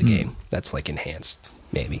of the game that's like enhanced,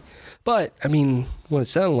 maybe. But, I mean, what it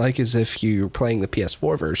sounded like is if you're playing the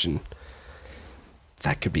PS4 version,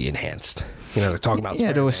 that could be enhanced. You know, they're talking about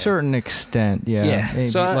Spider-Man. To a certain extent, yeah. Maybe.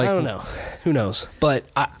 So I don't know. Who knows? But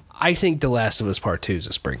I think The Last of Us Part 2 is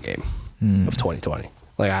a spring game of 2020.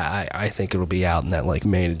 Like, I think it'll be out in that, like,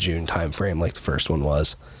 May to June time frame like the first one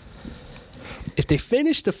was. If they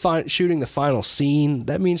finish shooting the final scene,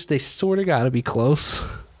 that means they sort of got to be close.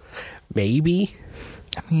 Maybe.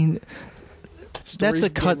 I mean, that's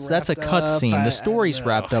a cut scene. The story's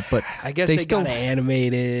wrapped up, but I guess they still got to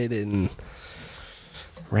animate it and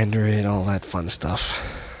render it, all that fun stuff.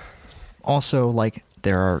 Also, like,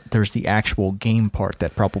 there's the actual game part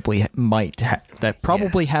that probably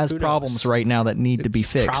has problems right now that need to be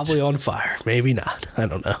fixed. Probably on fire. Maybe not. I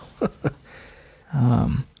don't know.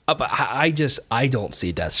 But I don't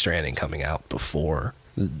see Death Stranding coming out before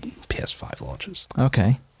the PS5 launches.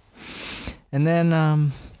 Okay. And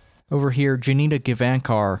then over here, Janita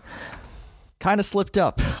Gavankar kind of slipped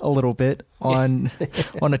up a little bit on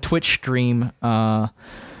a Twitch stream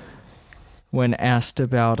when asked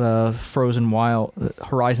about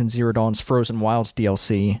Horizon Zero Dawn's Frozen Wilds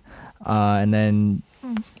DLC. And then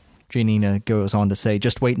Janina goes on to say,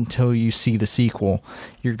 just wait until you see the sequel.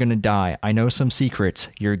 You're going to die. I know some secrets.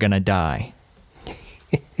 You're going to die.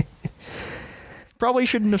 Probably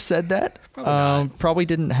shouldn't have said that. Probably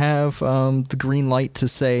didn't have the green light to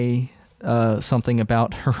say something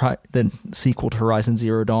about the sequel to Horizon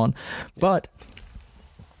Zero Dawn. But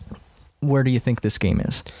where do you think this game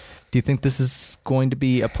is? Do you think this is going to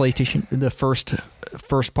be the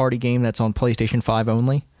first party game that's on PlayStation 5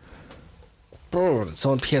 only? Bro, it's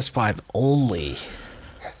on PS5 only.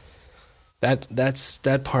 That's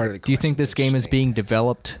that part of the question. Do you think this game is being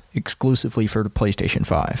developed exclusively for the PlayStation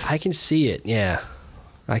 5? I can see it, yeah.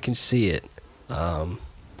 I can see it.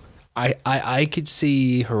 I could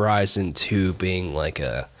see Horizon 2 being like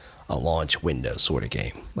a launch window sort of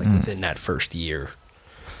game. Like within that first year,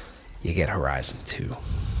 you get Horizon 2.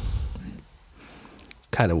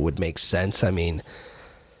 Kind of would make sense. I mean,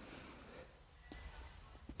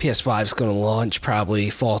 PS5 is going to launch probably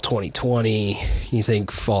fall 2020. You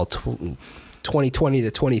think fall 2020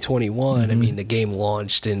 to 2021. I mean, the game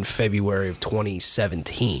launched in February of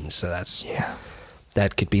 2017. So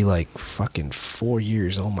that could be like fucking 4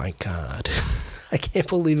 years. Oh my God. I can't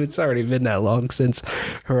believe it's already been that long since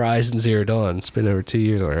Horizon Zero Dawn. It's been over 2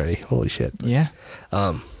 years already. Holy shit. Yeah.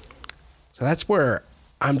 So that's where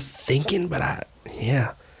I'm thinking, but I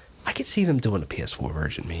could see them doing a PS4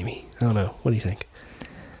 version maybe. I don't know. What do you think?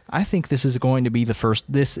 I think this is going to be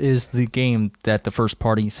this is the game that the first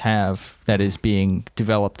parties have that is being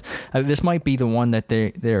developed. This might be the one that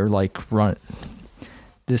they're like run.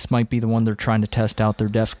 This might be the one they're trying to test out their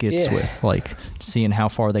dev kits with, like seeing how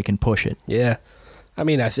far they can push it. Yeah. I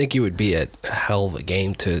mean, I think it would be a hell of a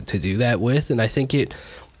game to do that with. And I think it,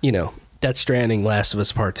 Death Stranding, Last of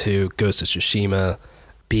Us Part 2, Ghost of Tsushima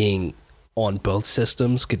being on both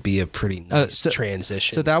systems could be a pretty nice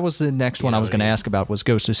transition. So that was the next one I was going to ask about was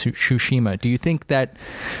Ghost of Tsushima. Do you think that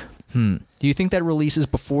releases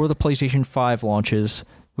before the PlayStation 5 launches?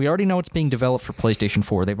 We already know it's being developed for PlayStation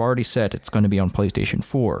 4. They've already said it's going to be on PlayStation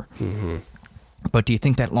 4. Mm-hmm. But do you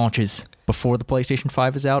think that launches before the PlayStation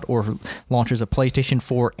 5 is out, or launches a PlayStation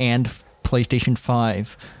 4 and PlayStation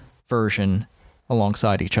 5 version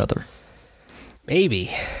alongside each other? Maybe.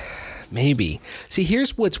 See,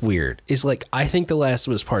 here's what's weird. Is like, I think The Last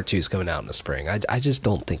of Us Part 2 is coming out in the spring. I just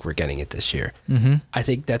don't think we're getting it this year. Mm-hmm. I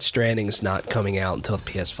think that Stranding's not coming out until the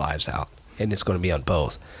PS5's out, and it's going to be on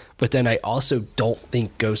both. But then I also don't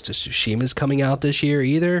think Ghost of Tsushima is coming out this year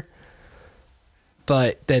either.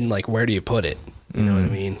 But then, like, where do you put it? You know what I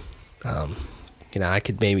mean? I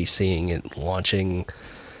could maybe seeing it launching,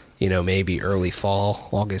 maybe early fall,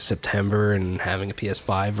 August, September, and having a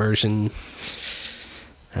PS5 version.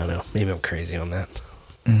 I don't know. Maybe I'm crazy on that.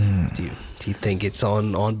 Do you think it's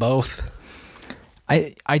on both?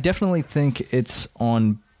 I definitely think it's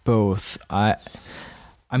on both.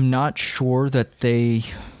 I'm not sure that they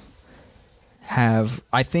have.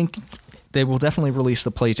 I think they will definitely release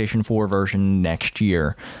the PlayStation 4 version next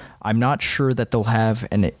year. I'm not sure that they'll have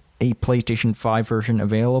a PlayStation 5 version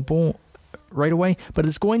available right away, but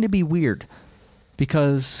it's going to be weird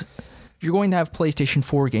because you're going to have PlayStation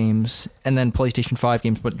 4 games and then PlayStation 5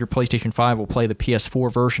 games, but your PlayStation 5 will play the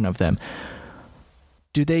PS4 version of them.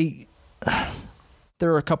 There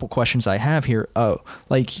are a couple questions I have here.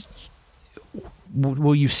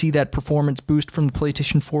 Will you see that performance boost from the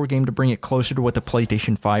PlayStation 4 game to bring it closer to what the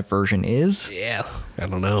PlayStation 5 version is? Yeah, I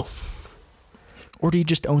don't know. Or do you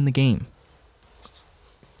just own the game?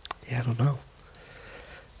 Yeah, I don't know.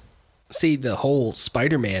 See, the whole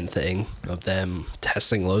Spider-Man thing of them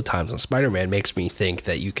testing load times on Spider-Man makes me think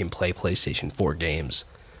that you can play PlayStation 4 games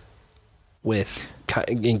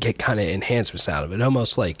and get kind of enhancements out of it.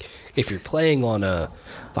 Almost like if you're playing on a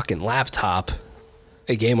fucking laptop,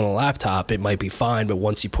 a game on a laptop, it might be fine, but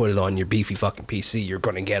once you put it on your beefy fucking PC, you're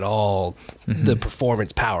going to get all the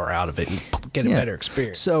performance power out of it and get a better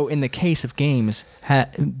experience. So in the case of games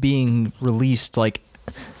being released like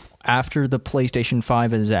after the PlayStation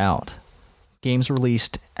 5 is out, games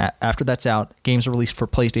released after that's out, games are released for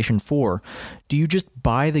PlayStation 4. Do you just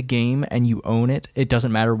buy the game and you own it? It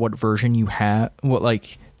doesn't matter what version you have.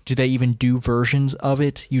 Do they even do versions of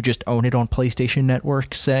it? You just own it on PlayStation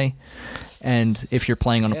Network, say? And if you're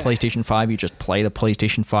playing on a PlayStation 5, you just play the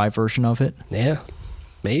PlayStation 5 version of it? Yeah,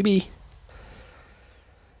 maybe.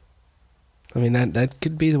 I mean, that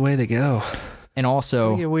could be the way to go. And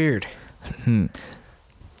also, it's weird.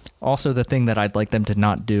 Also, the thing that I'd like them to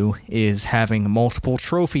not do is having multiple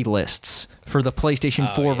trophy lists for the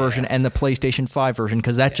PlayStation 4 version and the PlayStation 5 version,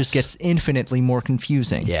 because that just gets infinitely more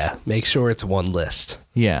confusing. Yeah, make sure it's one list.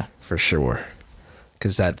 Yeah. For sure.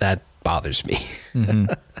 Because that bothers me.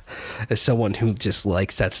 As someone who just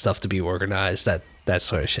likes that stuff to be organized, that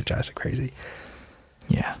sort of shit drives me crazy.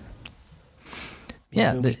 Yeah.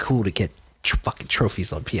 Yeah, it'd be cool to get fucking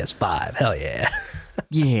trophies on PS5. Hell yeah.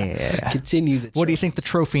 Yeah. Continue the What do you think the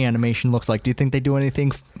trophy animation looks like? Do you think they do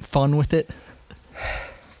anything fun with it?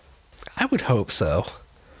 I would hope so.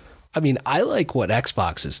 I mean, I like what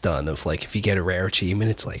Xbox has done of like if you get a rare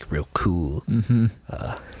achievement, it's like real cool.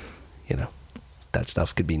 that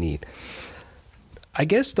stuff could be neat. I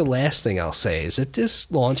guess the last thing I'll say is if this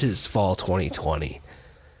launches fall 2020,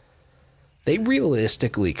 they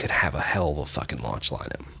realistically could have a hell of a fucking launch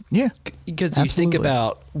lineup. Yeah. Because you think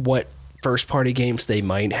about what first party games they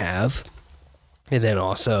might have, and then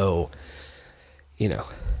also,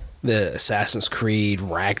 the Assassin's Creed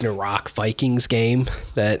Ragnarok Vikings game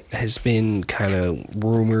that has been kind of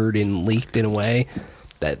rumored and leaked in a way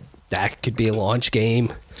that could be a launch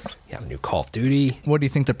game. You have a new Call of Duty. What do you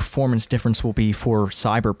think the performance difference will be for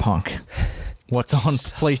Cyberpunk? What's on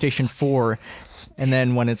PlayStation 4 and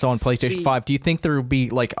then when it's on PlayStation 5? Do you think there will be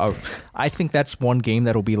like I think that's one game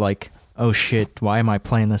that'll be like, oh shit, why am I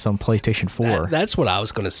playing this on PlayStation 4? That's what I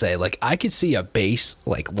was going to say. Like, I could see a base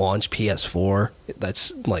like launch PS4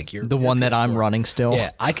 that's like the one that I'm running still.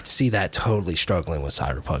 Yeah, I could see that totally struggling with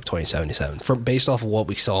Cyberpunk 2077 based off of what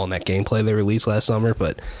we saw in that gameplay they released last summer.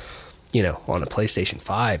 But on a PlayStation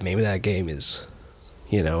 5, maybe that game is,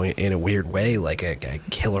 in a weird way, like a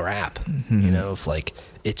killer app. If like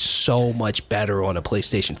it's so much better on a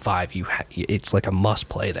PlayStation 5, it's like a must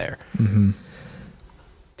play there.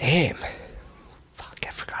 Damn. Fuck, I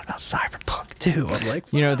forgot about Cyberpunk too. I'm like,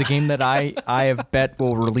 the game that I have bet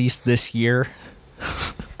will release this year.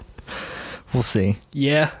 We'll see.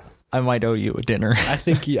 Yeah. I might owe you a dinner. I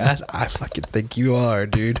think I fucking think you are,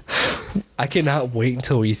 dude. I cannot wait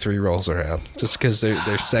until E3 rolls around, just because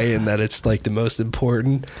they're saying that it's like the most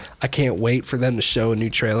important. I can't wait for them to show a new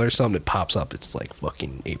trailer or something that pops up. It's like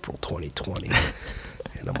fucking April 2020,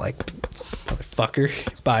 and I'm like, motherfucker,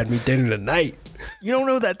 buying me dinner tonight. You don't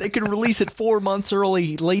know that they could release it 4 months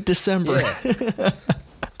early, late December. Yeah.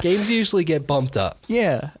 Games usually get bumped up.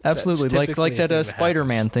 Yeah, absolutely. Like that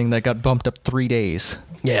Spider-Man thing that got bumped up 3 days.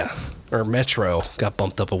 Yeah, or Metro got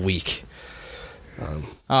bumped up a week.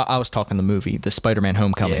 I was talking the movie, the Spider-Man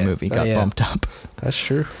Homecoming movie got bumped up. That's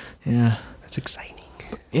true. Yeah, that's exciting.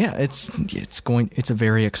 Yeah, it's a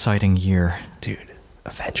very exciting year, dude.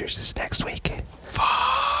 Avengers is next week. Fuck.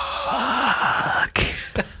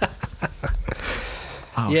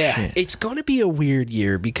 Oh, yeah, shit. It's gonna be a weird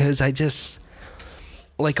year because I just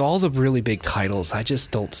like all the really big titles. I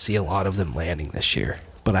just don't see a lot of them landing this year.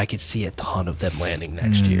 But I could see a ton of them landing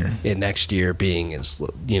next year. And next year being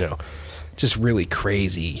just really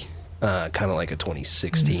crazy, kind of like a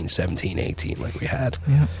 2016, 17, 18 like we had.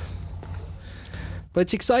 Yeah. But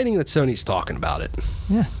it's exciting that Sony's talking about it.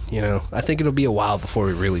 Yeah. I think it'll be a while before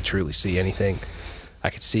we really truly see anything.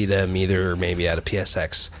 I could see them either maybe at a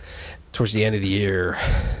PSX towards the end of the year,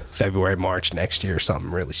 February, March next year or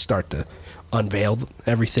something, really start to unveil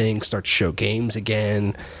everything, start to show games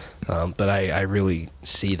again. But I really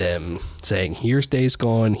see them saying, here's Days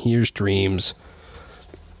Gone, here's Dreams,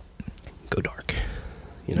 go dark.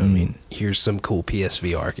 You know what I mean? Here's some cool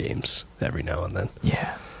PSVR games every now and then.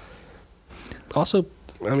 Yeah. Also,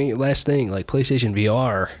 I mean, last thing, like PlayStation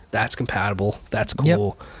VR, that's compatible. That's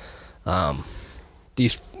cool. Yep. Do you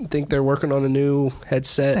think they're working on a new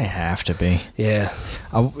headset? They have to be. Yeah.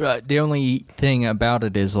 The only thing about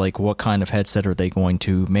it is, like, what kind of headset are they going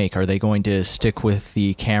to make? Are they going to stick with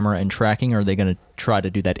the camera and tracking, or are they going to try to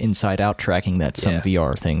do that inside-out tracking that some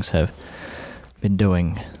VR things have been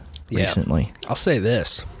doing recently? I'll say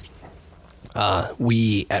this.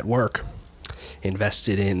 We, at work,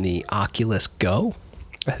 invested in the Oculus Go,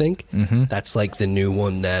 I think. Mm-hmm. That's, like, the new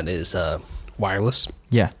one that is wireless.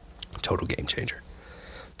 Yeah. Total game changer.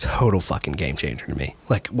 Total fucking game changer to me.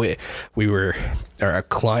 Like a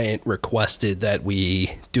client requested that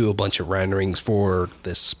we do a bunch of renderings for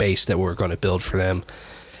this space that we're going to build for them.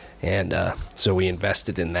 And so we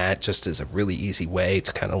invested in that just as a really easy way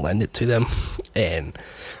to kind of lend it to them. And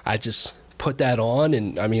I just put that on,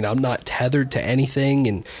 and I mean, I'm not tethered to anything,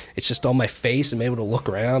 and it's just on my face. I'm able to look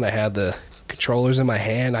around. I have the controllers in my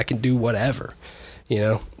hand. I can do whatever.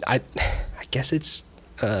 I guess it's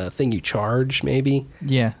thing you charge, maybe.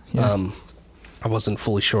 Yeah. I wasn't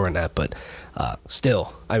fully sure on that, but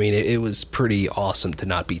still, I mean, it was pretty awesome to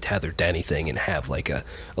not be tethered to anything and have like a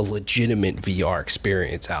legitimate VR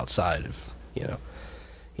experience outside of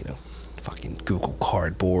fucking Google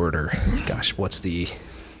Cardboard or gosh, what's the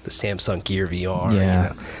Samsung Gear VR?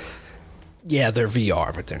 Yeah. Yeah, they're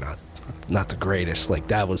VR, but they're not the greatest. Like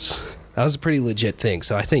that was a pretty legit thing.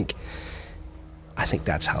 So I think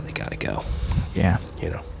that's how they got to go. Yeah.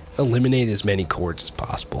 Eliminate as many cords as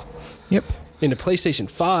possible. Yep. In the PlayStation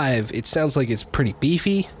 5, it sounds like it's pretty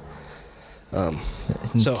beefy.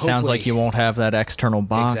 So sounds like you won't have that external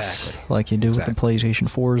box like you do with the PlayStation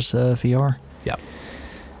 4's VR. Yep.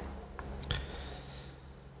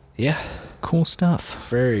 Yeah. Cool stuff.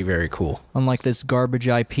 Very, very cool. Unlike this garbage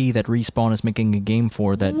IP that Respawn is making a game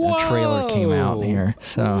for, that a trailer came out here.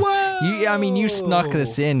 So, you snuck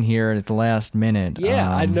this in here at the last minute.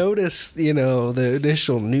 Yeah, I noticed, the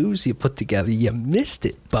initial news you put together. You missed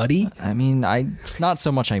it, buddy. I mean, it's not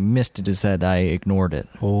so much I missed it as that I ignored it.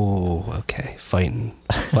 Oh, okay. Fighting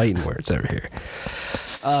words over here.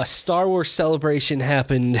 Star Wars Celebration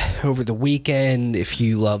happened over the weekend. If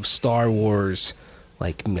you love Star Wars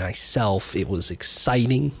like myself, it was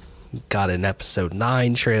exciting. We got an episode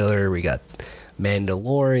 9 trailer. We got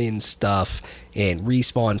Mandalorian stuff. And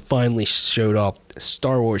Respawn finally showed up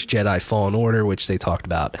Star Wars Jedi Fallen Order, which they talked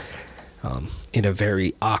about in a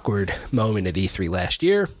very awkward moment at E3 last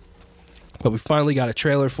year. But we finally got a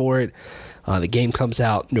trailer for it. The game comes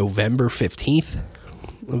out November 15th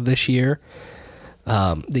of this year.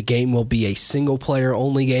 The game will be a single-player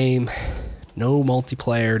only game. No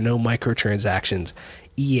multiplayer, no microtransactions.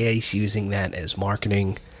 EA's using that as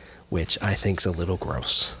marketing, which I think's a little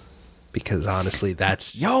gross. Because honestly,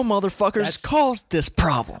 that's... Yo, motherfuckers caused this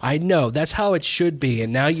problem. I know, that's how it should be.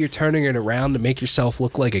 And now you're turning it around to make yourself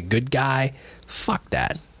look like a good guy. Fuck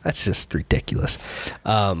that. That's just ridiculous.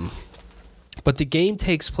 But the game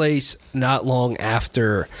takes place not long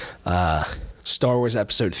after Star Wars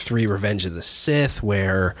Episode 3, Revenge of the Sith,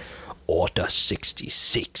 where Order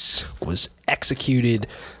 66 was executed.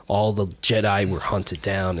 All the Jedi were hunted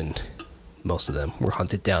down, and most of them were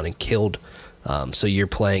hunted down and killed. So you're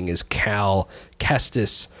playing as Cal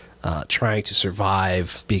Kestis, trying to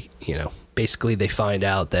survive. Basically they find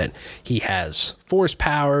out that he has Force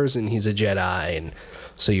powers and he's a Jedi, and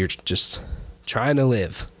so you're just trying to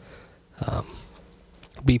live.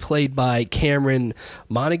 Be played by Cameron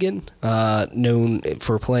Monaghan, known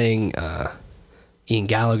for playing Ian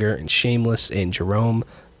Gallagher in Shameless, and Jerome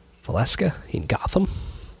Valeska in Gotham.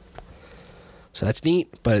 So that's neat.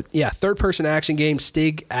 But yeah, third-person action game.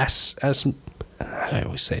 Stig I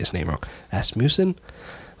always say his name wrong. Asmussen.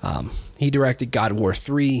 He directed God of War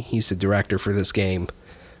 3. He's the director for this game.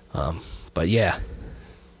 But yeah,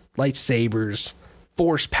 lightsabers,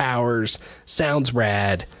 Force powers, sounds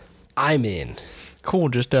rad. I'm in. Cool,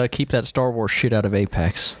 just keep that Star Wars shit out of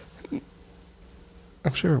Apex.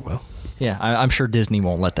 I'm sure it will. Yeah, I'm sure Disney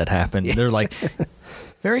won't let that happen. Yeah. They're like,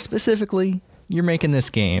 very specifically, you're making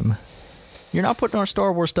this game. You're not putting our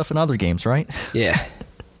Star Wars stuff in other games, right? Yeah.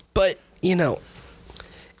 But,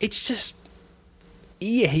 it's just,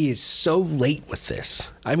 EA is so late with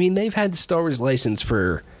this. I mean, they've had the Star Wars license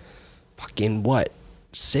for fucking,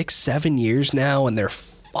 6-7 years now, and they're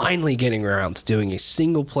finally getting around to doing a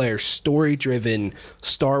single-player, story-driven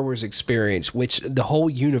Star Wars experience, which the whole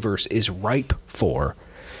universe is ripe for.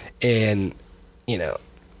 And,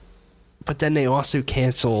 but then they also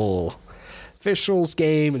cancel Visceral's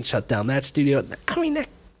game and shut down that studio. I mean,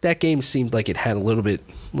 that game seemed like it had a little bit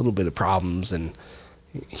of problems, and,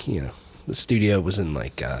 the studio was in,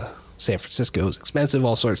 San Francisco. It was expensive,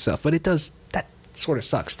 all sorts of stuff. But that sort of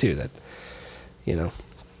sucks, too, that,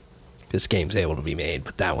 this game's able to be made,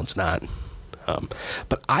 but that one's not.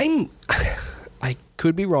 But I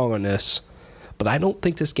could be wrong on this, but I don't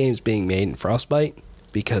think this game's being made in Frostbite,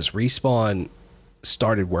 because Respawn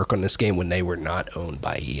started work on this game when they were not owned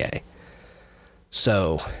by EA.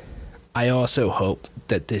 So I also hope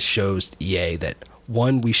that this shows EA that,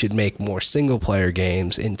 1, we should make more single-player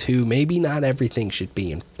games, and 2, maybe not everything should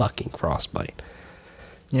be in fucking Frostbite.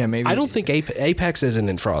 Yeah, maybe. I don't think Apex isn't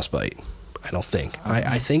in Frostbite. I don't think.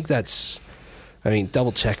 I think that's...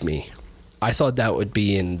 double check me. I thought that would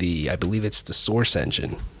be in I believe it's the Source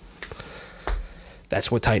engine. That's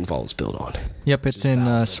what Titanfall is built on. Yep, it's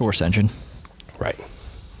in Source engine. Right.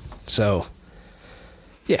 So,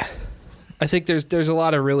 yeah. I think there's a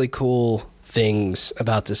lot of really cool things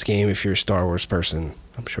about this game if you're a Star Wars person.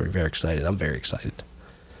 I'm sure you're very excited. I'm very excited.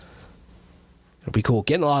 It'll be cool.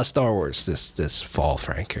 Getting a lot of Star Wars this fall,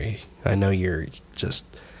 Frank. I know you're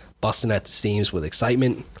just busting at the seams with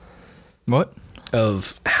excitement. What?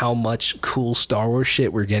 Of how much cool Star Wars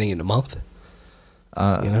shit we're getting in a month.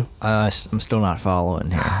 I'm still not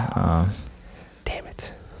following here. Damn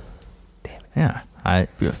it. Yeah.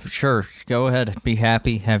 Sure, go ahead, be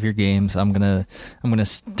happy, have your games. I'm gonna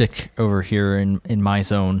stick over here in my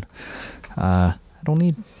zone. I don't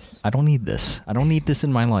need this. I don't need this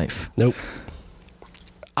in my life. Nope.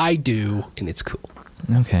 I do, and it's cool.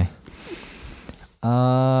 Okay. We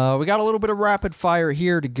got a little bit of rapid fire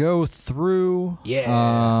here to go through.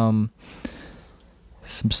 Yeah.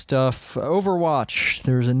 Some stuff. Overwatch.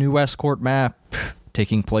 There's a new escort map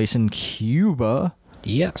taking place in Cuba.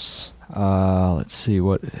 Yes. Let's see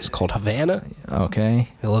what it's called. Havana. Okay.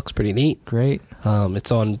 It looks pretty neat. Great.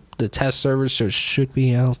 It's on the test servers should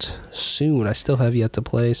be out soon. I still have yet to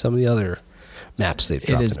play some of the other maps they've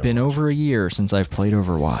dropped. It has been over a year since I've played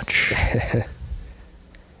Overwatch.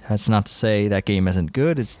 That's not to say that game isn't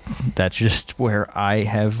good. That's just where I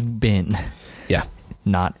have been. Yeah.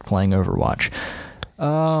 Not playing Overwatch.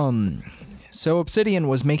 So Obsidian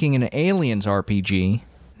was making an Aliens RPG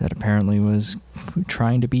that apparently was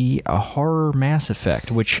trying to be a horror Mass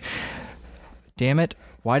Effect, which, damn it,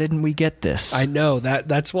 why didn't we get this? I know.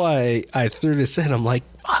 That's why I threw this in. I'm like,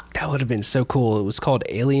 fuck, that would have been so cool. It was called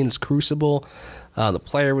Aliens Crucible. The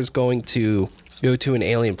player was going to go to an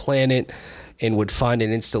alien planet and would find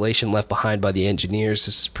an installation left behind by the engineers.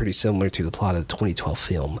 This is pretty similar to the plot of the 2012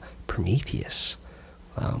 film Prometheus,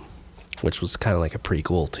 which was kind of like a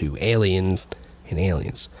prequel to Alien and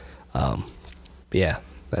Aliens. But yeah,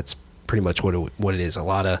 that's pretty much what it is. A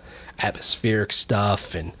lot of atmospheric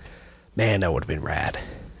stuff, and man, that would have been rad.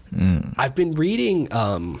 I've been reading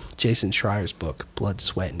Jason Schreier's book, Blood,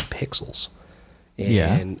 Sweat, and Pixels.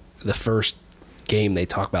 And the first game they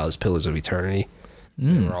talk about is Pillars of Eternity.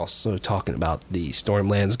 They were also talking about the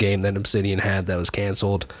Stormlands game that Obsidian had that was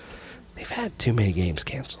canceled. They've had too many games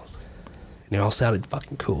canceled. And they all sounded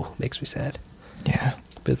fucking cool. Makes me sad. Yeah.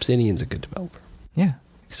 But Obsidian's a good developer. Yeah.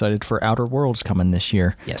 Excited for Outer Worlds coming this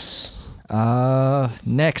year. Yes.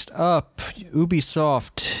 Next up,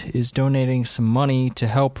 Ubisoft is donating some money to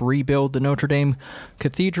help rebuild the Notre Dame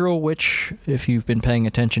Cathedral, which, if you've been paying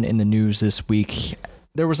attention in the news this week,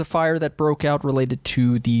 there was a fire that broke out related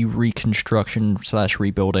to the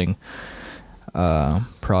reconstruction/rebuilding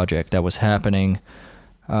project that was happening.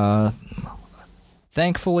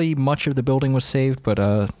 Thankfully, much of the building was saved,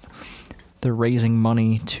 but they're raising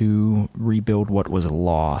money to rebuild what was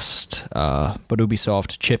lost. But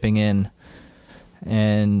Ubisoft chipping in,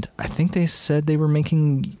 and I think they said they were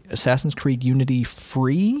making Assassin's Creed Unity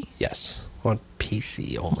free? Yes. On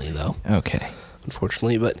PC only, though. Okay.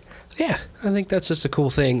 Unfortunately, but yeah, I think that's just a cool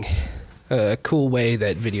thing, a cool way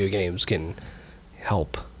that video games can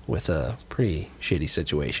help with a pretty shitty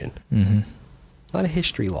situation. A lot of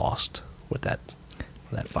history lost with that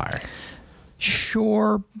fire.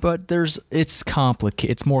 Sure, but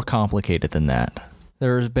it's more complicated than that.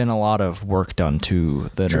 There's been a lot of work done to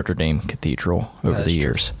the Notre Dame Cathedral over the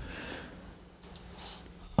years.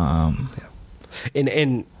 And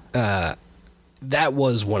that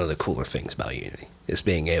was one of the cooler things about Unity, is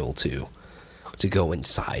being able to go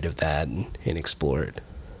inside of that and explore it.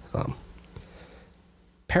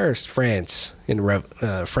 Paris, France, in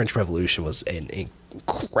French Revolution was an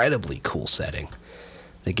incredibly cool setting.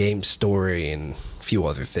 The game's story and a few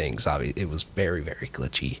other things, obviously, it was very, very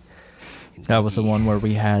glitchy. That was the one where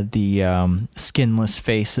we had the skinless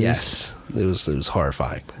faces. Yes, it was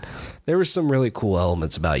horrifying. But there were some really cool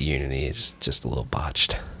elements about Unity. It's just a little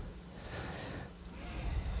botched.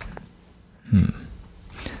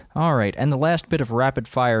 All right, and the last bit of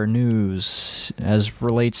rapid-fire news as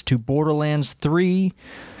relates to Borderlands 3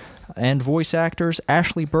 and voice actors.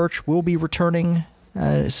 Ashley Birch will be returning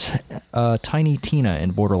as Tiny Tina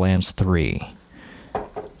in Borderlands 3.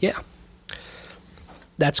 Yeah.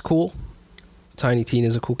 That's cool. Tiny Tina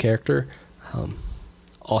is a cool character.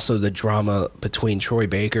 Also, the drama between Troy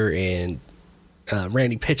Baker and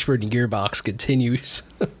Randy Pitchford in Gearbox continues.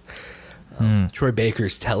 Troy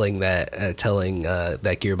Baker's telling that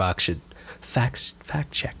Gearbox should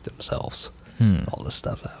fact check themselves. All this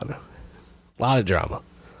stuff. I don't know. A lot of drama.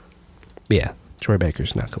 But yeah, Troy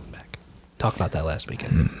Baker's not coming back. Talked about that last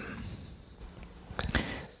weekend.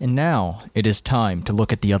 And now it is time to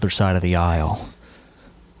look at the other side of the aisle.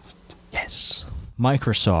 Yes.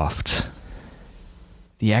 Microsoft.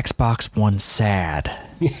 The Xbox One sad.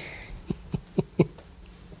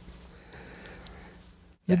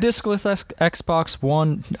 The discless Xbox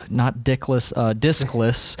One, not dickless,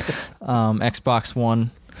 discless Xbox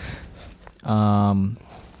One.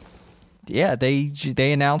 Yeah,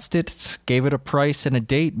 they announced it, gave it a price and a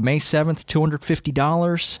date, May 7th,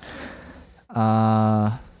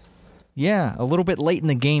 $250. Yeah, a little bit late in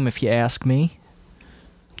the game if you ask me.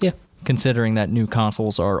 Yeah. Considering that new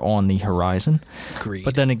consoles are on the horizon. Agreed.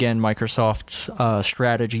 But then again, Microsoft's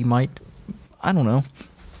strategy might, I don't know,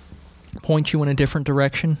 point you in a different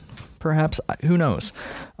direction, perhaps. Who knows?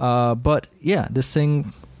 But yeah, this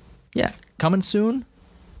thing, yeah, coming soon,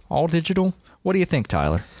 all digital. What do you think,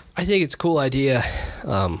 Tyler? I think it's a cool idea.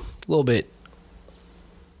 A little bit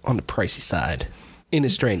on the pricey side, in a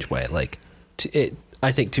strange way. Like,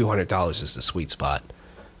 I think $200 is the sweet spot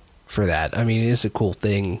for that. I mean, it is a cool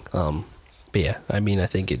thing. But yeah, I mean, I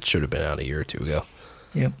think it should have been out a year or two ago.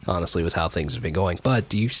 Yep. Honestly, with how things have been going. But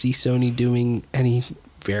do you see Sony doing any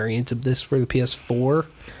variant of this for the PS4?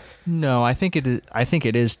 No, I think it is. I think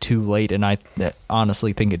it is too late, and I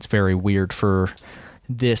honestly think it's very weird for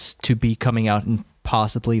this to be coming out in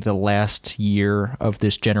possibly the last year of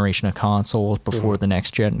this generation of consoles before the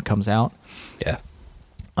next gen comes out. Yeah.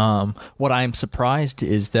 What I'm surprised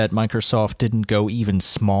is that Microsoft didn't go even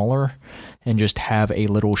smaller and just have a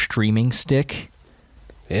little streaming stick.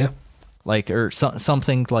 Yeah. Like, or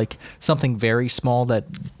something very small that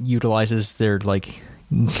utilizes their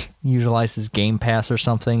utilizes Game Pass or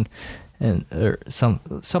something, or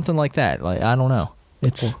something like that. Like, I don't know.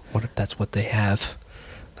 It's what if that's what they have?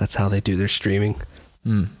 That's how they do their streaming.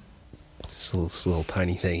 It's this little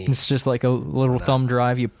tiny thing. It's just like a little thumb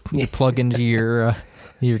drive you plug into your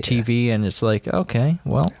TV, and it's like, okay,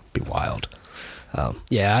 well, be wild. I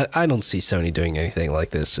don't see Sony doing anything like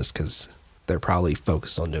this just because they're probably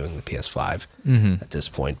focused on doing the PS5 at this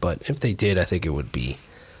point. But if they did, I think it would be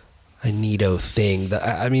a neato thing.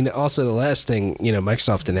 I mean, also the last thing,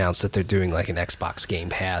 Microsoft announced that they're doing like an Xbox Game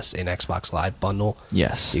Pass, an Xbox Live bundle.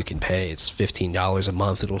 Yes. You can pay. It's $15 a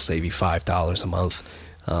month. It'll save you $5 a month.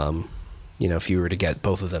 If you were to get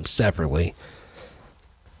both of them separately.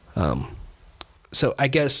 So I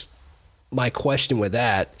guess my question with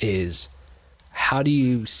that is, how do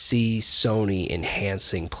you see Sony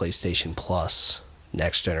enhancing PlayStation Plus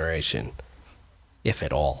next generation, if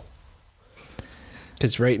at all?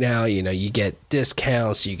 Because right now, you get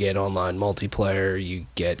discounts, you get online multiplayer, you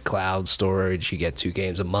get cloud storage, you get 2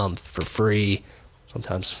 games a month for free,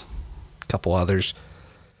 sometimes a couple others.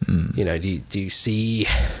 Do you see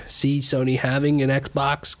Sony having an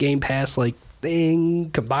Xbox Game Pass like thing,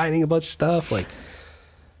 combining a bunch of stuff? Like,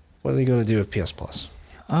 what are they going to do with PS Plus?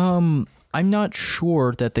 I'm not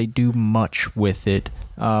sure that they do much with it.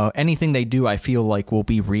 Anything they do, I feel like, will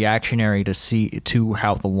be reactionary to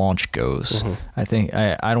how the launch goes.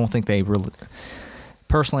 I don't think they really.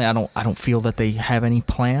 Personally, I don't feel that they have any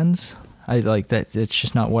plans. I like that. It's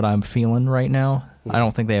just not what I'm feeling right now. I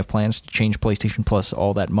don't think they have plans to change PlayStation Plus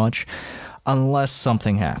all that much, unless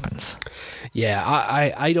something happens. Yeah,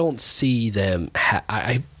 I don't see them.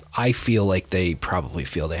 I feel like they probably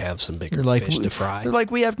feel they have some bigger fish to fry. They're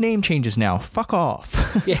like, we have name changes now. Fuck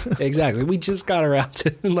off. Yeah, exactly. We just got around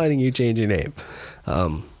to letting you change your name.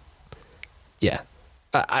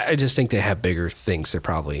 I just think they have bigger things they're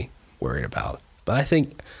probably worried about. But I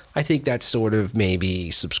think that's sort of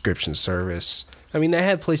maybe subscription service. I mean, they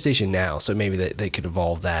have PlayStation Now, so maybe they could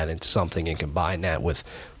evolve that into something and combine that with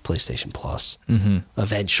PlayStation Plus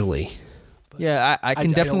eventually. But yeah, I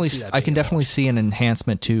can definitely see an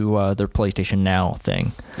enhancement to their PlayStation Now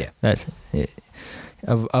thing. Yeah,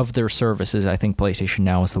 of their services, I think PlayStation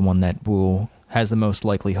Now is the one that has the most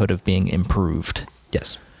likelihood of being improved.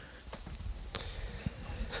 Yes.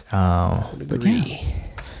 But yeah,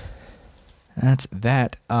 that's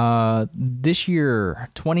that. This year,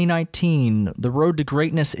 2019, the Road to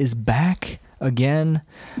Greatness is back again.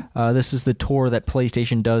 This is the tour that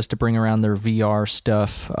PlayStation does to bring around their VR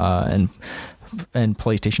stuff and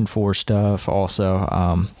PlayStation 4 stuff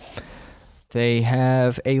also. They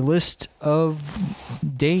have a list of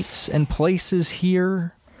dates and places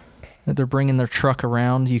here that they're bringing their truck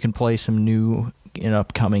around. You can play some new and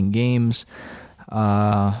upcoming games.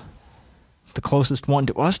 The closest one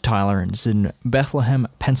to us, Tyler, is in Bethlehem,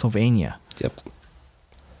 Pennsylvania. Yep.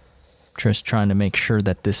 Just trying to make sure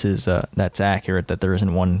that this is that's accurate, that there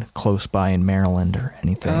isn't one close by in Maryland or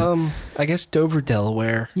anything. I guess Dover,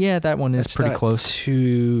 Delaware. Yeah, that one is pretty close.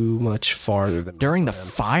 Too much farther than during the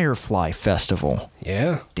Firefly Festival.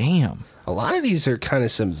 Yeah. Damn. A lot of these are kind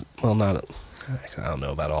of I don't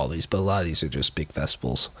know about all these, but a lot of these are just big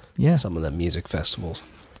festivals. Yeah. Some of them music festivals.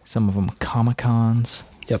 Some of them Comic-Cons.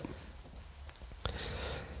 Yep.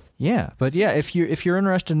 Yeah, but yeah, if you're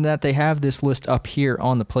interested in that, they have this list up here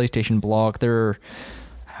on the PlayStation blog. There are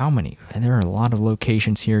how many? There are a lot of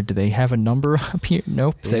locations here. Do they have a number up here?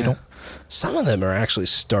 Nope, yeah. They don't. Some of them are actually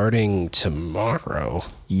starting tomorrow.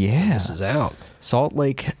 Yeah, this is out. Salt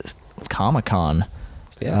Lake Comic-Con.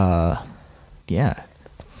 Yeah. Yeah.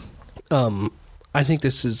 I think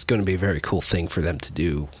this is going to be a very cool thing for them to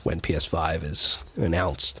do when PS5 is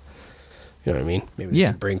announced. You know what I mean? Maybe they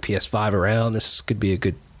can bring PS5 around. This could be a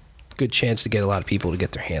good chance to get a lot of people to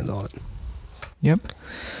get their hands on it. Yep.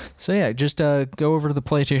 So yeah, just go over to the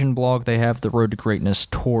PlayStation blog. They have the Road to Greatness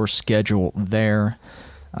tour schedule there.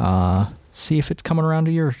 See if it's coming around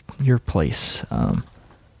to your place.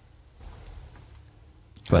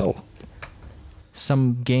 But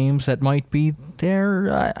some games that might be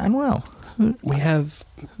there, I don't know. We have,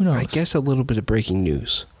 who knows? I guess, a little bit of breaking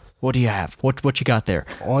news. What do you have? What you got there?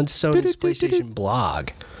 On Sony's PlayStation blog,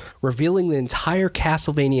 revealing the entire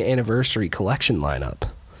Castlevania Anniversary Collection lineup.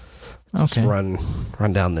 Just run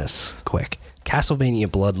down this quick. Castlevania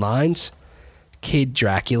Bloodlines, Kid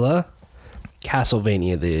Dracula,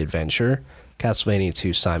 Castlevania The Adventure, Castlevania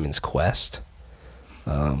 2 Simon's Quest.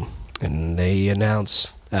 And they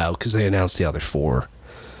announced, because they announced the other 4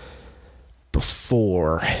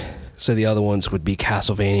 before. So the other ones would be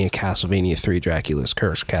Castlevania 3 Dracula's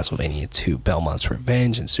Curse, Castlevania 2 Belmont's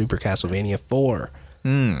Revenge, and Super Castlevania 4.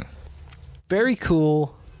 Very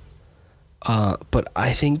cool. But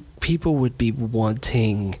I think people would be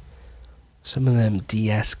wanting some of them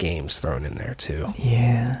DS games thrown in there too.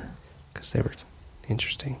 Yeah. Because they were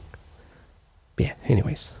interesting. Yeah,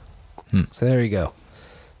 anyways. So there you go.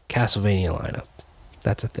 Castlevania lineup.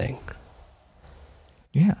 That's a thing.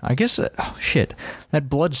 Yeah, I guess that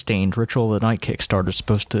Bloodstained Ritual of the Night Kickstarter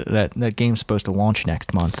supposed to that game's supposed to launch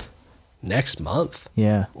next month. Next month?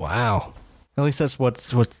 Yeah. Wow. At least that's what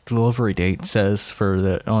the delivery date says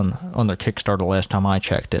for on their Kickstarter last time I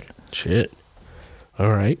checked it. Shit.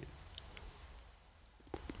 All right.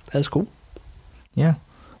 That's cool. Yeah.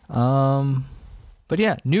 But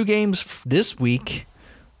yeah, new games this week.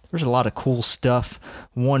 There's a lot of cool stuff.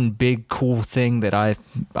 One big cool thing that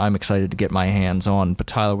I'm excited to get my hands on. But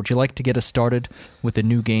Tyler, would you like to get us started with the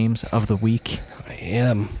new games of the week? I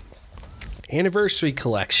am. Anniversary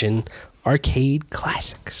Collection Arcade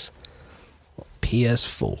Classics.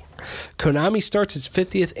 PS4. Konami starts its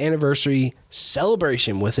 50th anniversary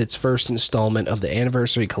celebration with its first installment of the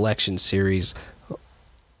Anniversary Collection series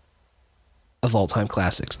of all-time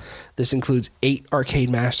classics. This includes 8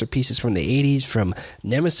 arcade masterpieces from the 80s, from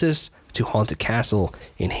Nemesis to Haunted Castle,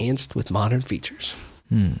 enhanced with modern features.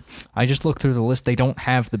 I just looked through the list. They don't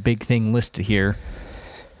have the big thing listed here.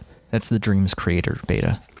 That's the Dreams Creator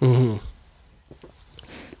beta.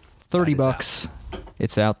 $30.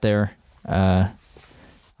 It's out there.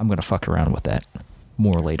 I'm going to fuck around with that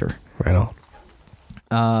more later. Right on.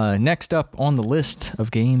 Next up on the list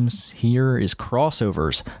of games here is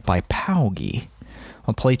Crossovers by Paugi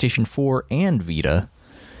on PlayStation 4 and Vita.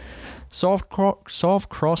 Solve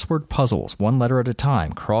crossword puzzles one letter at a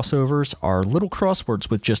time. Crossovers are little crosswords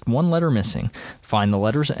with just one letter missing. Find the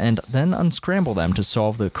letters and then unscramble them to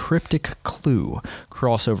solve the cryptic clue.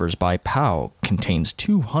 Crossovers by Pau contains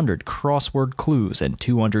 200 crossword clues and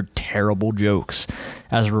 200 terrible jokes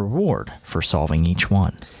as a reward for solving each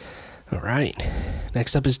one. All right.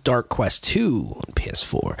 Next up is Dark Quest 2 on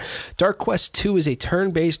PS4. Dark Quest 2 is a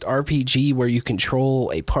turn-based RPG where you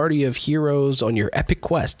control a party of heroes on your epic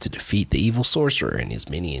quest to defeat the evil sorcerer and his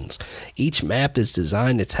minions. Each map is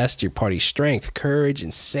designed to test your party's strength, courage,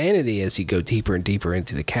 and sanity as you go deeper and deeper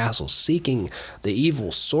into the castle, seeking the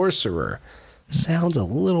evil sorcerer. Sounds a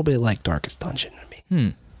little bit like Darkest Dungeon to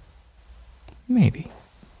me. Maybe.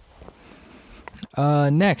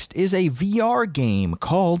 Next is a VR game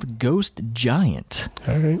called Ghost Giant.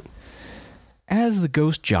 All right. As the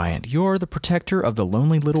Ghost Giant, you're the protector of the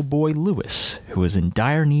lonely little boy Lewis, who is in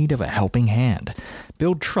dire need of a helping hand.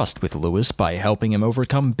 Build trust with Lewis by helping him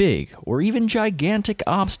overcome big or even gigantic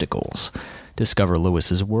obstacles. Discover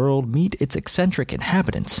Lewis's world, meet its eccentric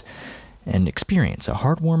inhabitants, and experience a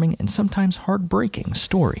heartwarming and sometimes heartbreaking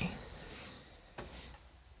story.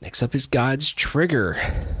 Next up is God's Trigger,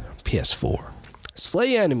 PS4.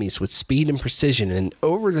 Slay enemies with speed and precision and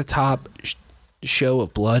over-the-top show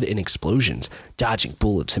of blood and explosions, dodging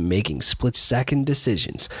bullets and making split-second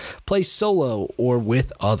decisions. Play solo or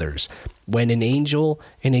with others. When an angel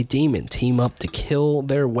and a demon team up to kill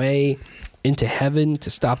their way into heaven to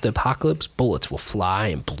stop the apocalypse, bullets will fly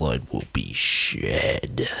and blood will be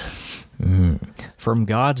shed. From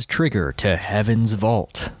God's Trigger to Heaven's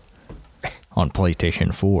Vault on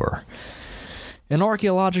PlayStation 4. An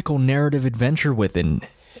archaeological narrative adventure with an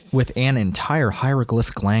entire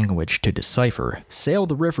hieroglyphic language to decipher. Sail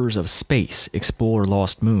the rivers of space, explore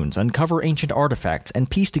lost moons, uncover ancient artifacts, and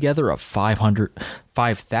piece together a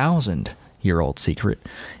 5,000-year-old secret.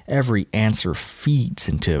 Every answer feeds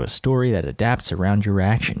into a story that adapts around your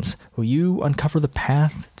actions. Will you uncover the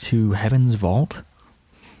path to Heaven's Vault?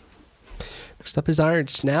 Next up is Iron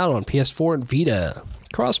Snout on PS4 and Vita.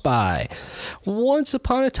 Cross-buy. Once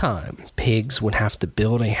upon a time, pigs would have to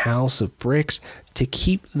build a house of bricks to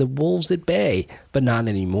keep the wolves at bay, but not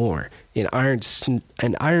anymore. In Iron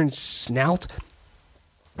Snout,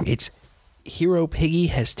 its hero Piggy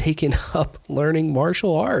has taken up learning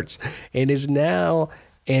martial arts and now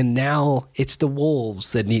it's the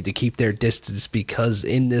wolves that need to keep their distance, because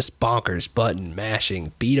in this bonkers button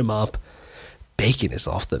mashing beat 'em up, bacon is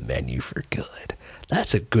off the menu for good.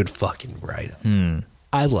 That's a good fucking write-up.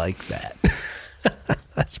 I like that.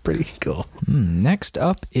 That's pretty cool. Next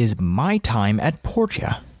up is My Time at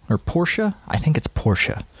Portia. Or Portia? I think it's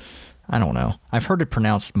Portia. I don't know. I've heard it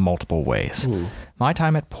pronounced multiple ways. My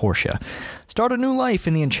time at Portia. Start a new life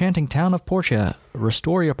in the enchanting town of Portia.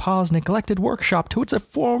 Restore your pa's neglected workshop to its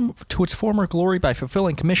former glory by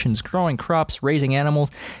fulfilling commissions, growing crops, raising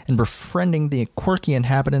animals, and befriending the quirky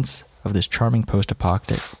inhabitants of this charming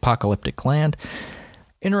post-apocalyptic land.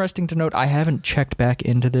 Interesting to note, I haven't checked back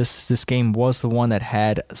into this. This game was the one that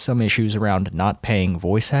had some issues around not paying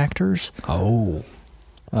voice actors. Oh.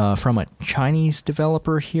 From a Chinese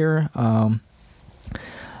developer here.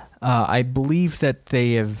 I believe that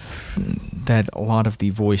that a lot of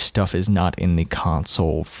the voice stuff is not in the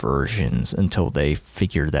console versions until they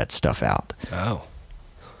figure that stuff out. Oh.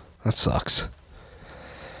 That sucks.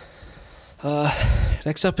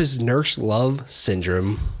 Next up is Nurse Love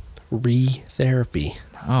Syndrome Re-Therapy.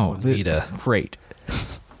 Oh, Vita. Great.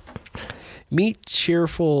 Meet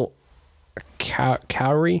cheerful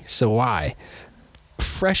Kaori Sawai,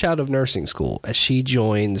 fresh out of nursing school, as she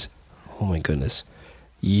joins, oh my goodness,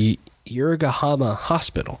 Yuragahama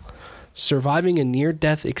Hospital. Surviving a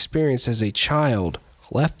near-death experience as a child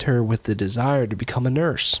left her with the desire to become a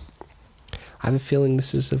nurse. I have a feeling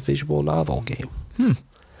this is a visual novel game.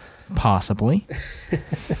 Possibly.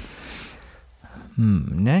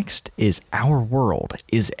 Next is Our World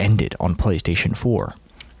Is Ended on PlayStation 4.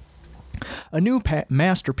 A new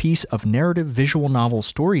masterpiece of narrative visual novel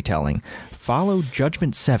storytelling followed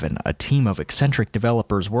Judgment 7, a team of eccentric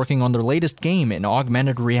developers working on their latest game in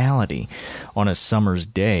augmented reality. On a summer's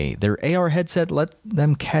day, their AR headset let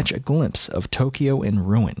them catch a glimpse of Tokyo in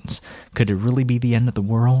ruins. Could it really be the end of the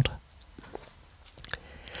world?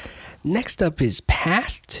 Next up is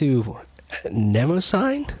Path to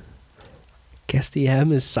Mnemosyne. Guess the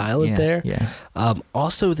M is silent there. Yeah.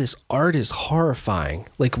 Also, this art is horrifying.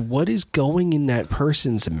 Like, what is going in that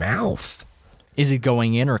person's mouth? Is it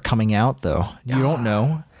going in or coming out, though? You don't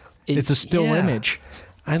know. It's a still image.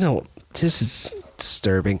 I don't. This is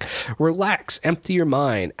disturbing. Relax, empty your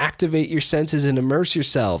mind, activate your senses, and immerse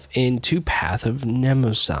yourself into Path of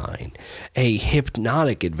Mnemosyne, a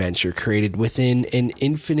hypnotic adventure created within an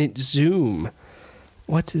infinite zoom.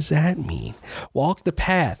 What does that mean? Walk the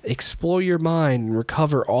path, explore your mind, and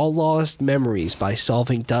recover all lost memories by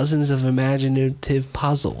solving dozens of imaginative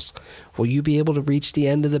puzzles. Will you be able to reach the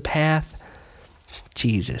end of the path?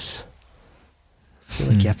 Jesus. I feel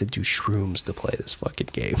like you have to do shrooms to play this fucking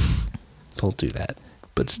game. Don't do that,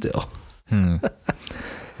 but still. All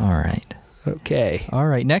right. Okay. All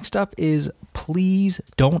right. Next up is Please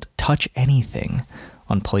Don't Touch Anything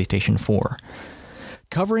on PlayStation 4.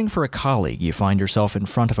 Covering for a colleague, you find yourself in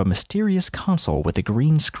front of a mysterious console with a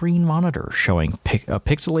green screen monitor showing a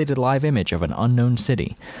pixelated live image of an unknown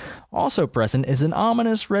city. Also present is an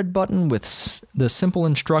ominous red button with the simple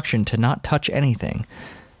instruction to not touch anything.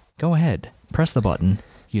 Go ahead, press the button.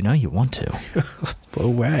 You know you want to.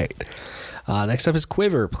 All right. Next up is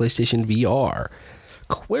Quiver, PlayStation VR.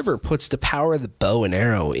 Quiver puts the power of the bow and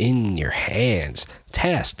arrow in your hands,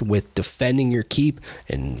 tasked with defending your keep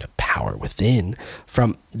and the power within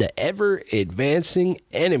from the ever-advancing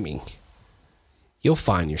enemy. You'll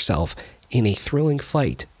find yourself in a thrilling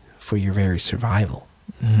fight for your very survival.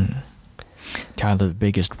 Tyler, the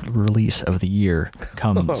biggest release of the year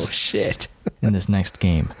comes in this next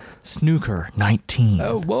game. Snooker 19.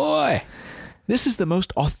 Oh, boy. This is the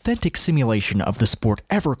most authentic simulation of the sport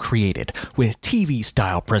ever created, with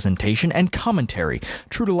TV-style presentation and commentary,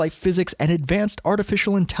 true-to-life physics, and advanced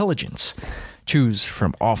artificial intelligence. Choose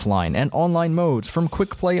from offline and online modes, from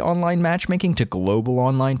quick-play online matchmaking to global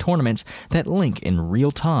online tournaments that link in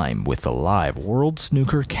real time with the live World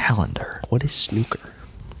Snooker calendar. What is snooker?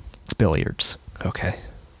 It's billiards. Okay.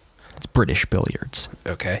 It's British billiards.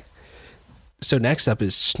 Okay. So next up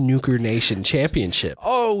is Snooker Nation Championship.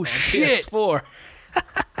 Oh, shit! PS4.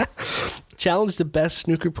 Challenge the best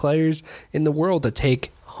snooker players in the world to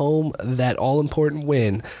take home that all-important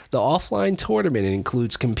win. The offline tournament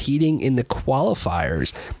includes competing in the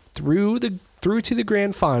qualifiers through to the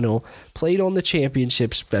grand final, played on the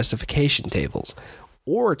championship specification tables,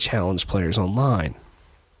 or challenge players online.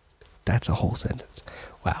 That's a whole sentence.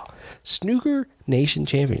 Wow. Snooker Nation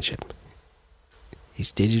Championship is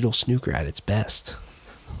digital snooker at its best.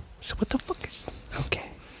 So what the fuck is... Okay.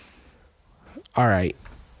 All right.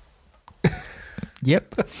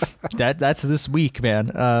 Yep. That's this week,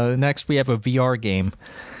 man. Next, we have a VR game.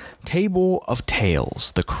 Table of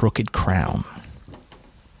Tales, The Crooked Crown.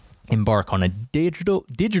 Embark on a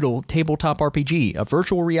digital tabletop RPG, a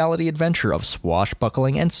virtual reality adventure of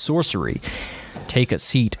swashbuckling and sorcery. Take a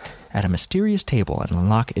seat at a mysterious table and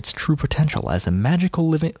unlock its true potential as a magical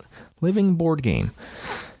living board game.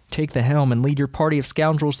 Take the helm and lead your party of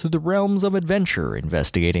scoundrels through the realms of adventure,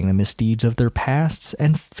 investigating the misdeeds of their pasts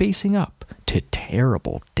and facing up to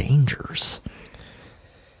terrible dangers.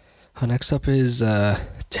 Next up is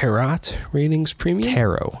Tarot Readings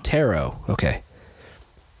Premium? Tarot, okay.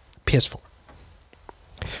 PS4.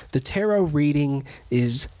 The tarot reading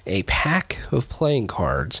is a pack of playing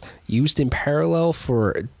cards used in parallel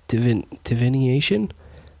for divination.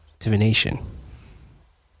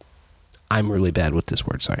 I'm really bad with this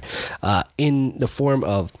word, sorry. In the form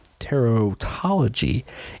of tarotology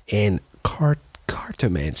and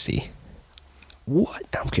cartomancy. What?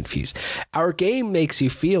 I'm confused. Our game makes you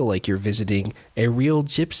feel like you're visiting a real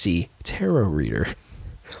gypsy tarot reader.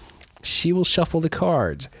 She will shuffle the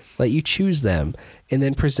cards, let you choose them, and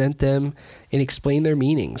then present them and explain their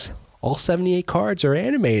meanings. All 78 cards are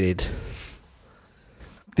animated.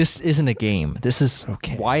 This isn't a game. This is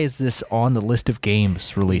okay. Why is this on the list of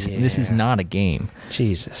games releasing? Yeah. This is not a game.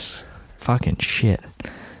 Jesus. Fucking shit.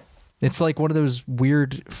 It's like one of those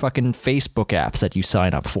weird fucking Facebook apps that you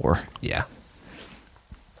sign up for. Yeah.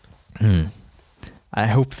 I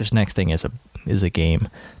hope this next thing is a game.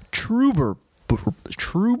 Truber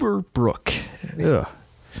Brook. Ugh.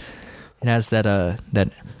 It has that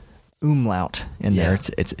umlaut in there.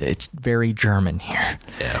 It's very German here.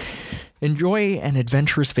 Yeah. Enjoy an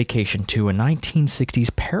adventurous vacation to a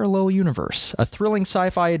 1960s parallel universe, a thrilling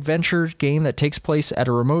sci-fi adventure game that takes place at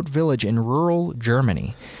a remote village in rural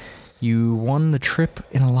Germany. You won the trip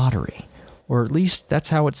in a lottery, or at least that's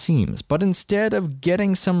how it seems. But instead of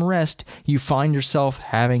getting some rest, you find yourself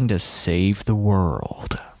having to save the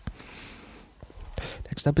world.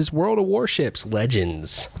 Next up is World of Warships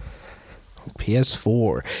Legends.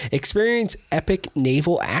 PS4. Experience epic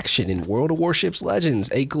naval action in World of Warships Legends,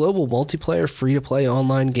 a global multiplayer free-to-play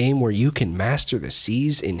online game where you can master the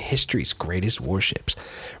seas in history's greatest warships,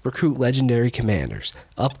 recruit legendary commanders,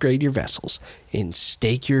 upgrade your vessels, and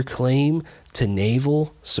stake your claim to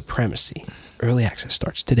naval supremacy. Early access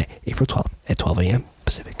starts today, April 12th at 12 a.m.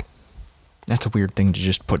 Pacific. That's a weird thing to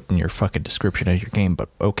just put in your fucking description of your game, but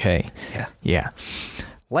okay. Yeah.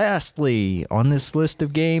 Lastly, on this list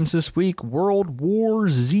of games this week, World War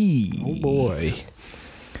Z. Oh boy.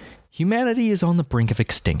 Humanity is on the brink of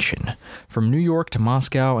extinction. From New York to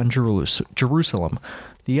Moscow and Jerusalem,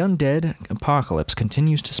 the undead apocalypse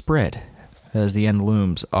continues to spread. As the end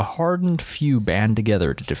looms, a hardened few band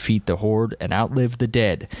together to defeat the horde and outlive the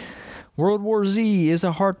dead. World War Z is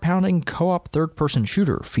a heart-pounding co-op third-person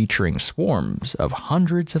shooter featuring swarms of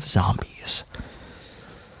hundreds of zombies.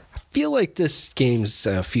 Feel like this game's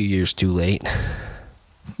a few years too late.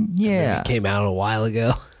 Yeah. It came out a while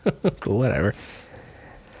ago. But whatever.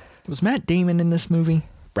 Was Matt Damon in this movie?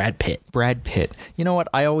 Brad Pitt. You know what?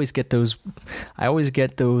 I always get those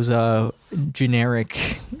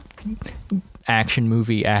generic action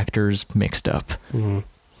movie actors mixed up. Mm-hmm.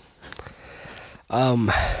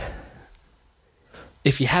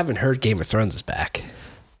 If you haven't heard, Game of Thrones is back.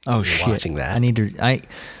 Oh shit. Watching that.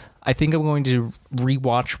 I think I'm going to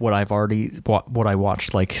rewatch what I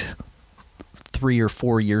watched like 3 or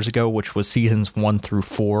 4 years ago, which was seasons 1 through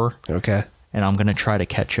 4. Okay. And I'm going to try to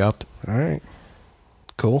catch up. All right.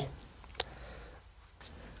 Cool.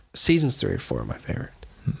 Seasons 3 or 4 are my favorite.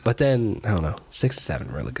 But then, I don't know, 6 and 7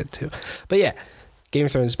 are really good too. But yeah, Game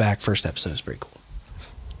of Thrones is back. First episode is pretty cool.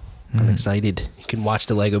 I'm excited. You can watch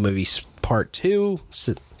the Lego Movie Part 2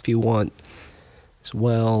 if you want as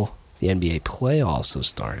well. The NBA playoffs have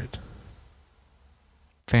started.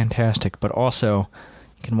 Fantastic. But also,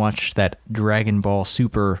 you can watch that Dragon Ball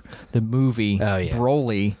Super, the movie,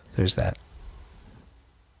 Broly. There's that.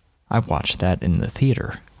 I watched that in the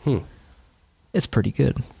theater. It's pretty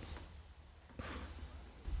good.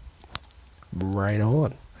 Right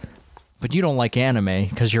on. But you don't like anime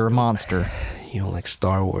because you're a monster. You don't like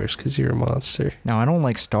Star Wars because you're a monster. No, I don't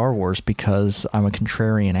like Star Wars because I'm a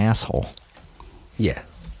contrarian asshole. Yeah.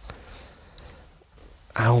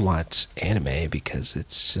 I don't watch anime because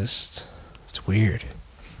it's weird.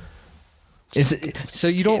 Is it so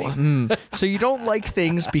you don't so you don't like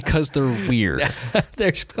things because they're weird?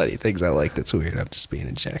 There's plenty of things I like that's weird. I'm just being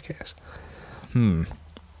a jackass. All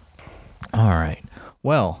right.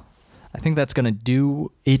 Well, I think that's going to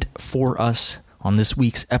do it for us on this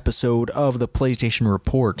week's episode of the PlayStation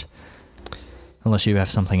Report. Unless you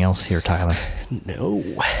have something else here, Tyler. No.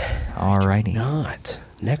 Alrighty. Not.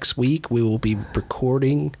 Next week we will be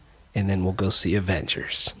recording and then we'll go see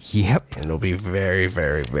Avengers. Yep. And it'll be very,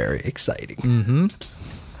 very, very exciting. Mm-hmm.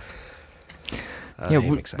 Yeah,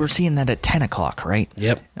 we're seeing that at 10 o'clock, right?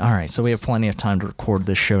 Yep. All right, so we have plenty of time to record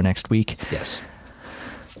this show next week. Yes.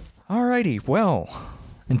 Alrighty, well,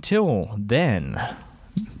 until then,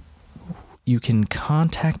 you can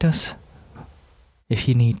contact us if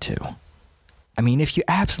you need to. I mean, if you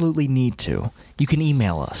absolutely need to, you can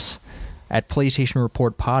email us at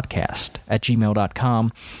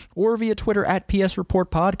PlayStationReportPodcast@gmail.com or via Twitter at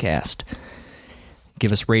PSReportPodcast.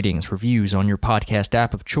 Give us ratings, reviews on your podcast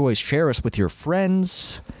app of choice. Share us with your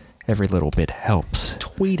friends. Every little bit helps.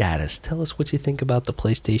 Tweet at us. Tell us what you think about the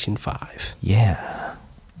PlayStation 5. Yeah.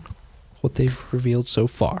 What they've revealed so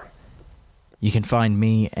far. You can find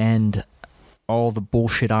me and all the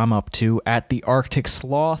bullshit I'm up to at the Arctic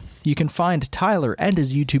Sloth. You can find Tyler and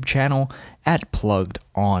his YouTube channel at Plugged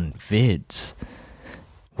On Vids,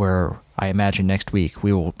 where I imagine next week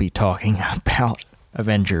we will be talking about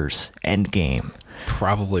Avengers Endgame.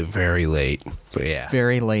 Probably very late, but yeah.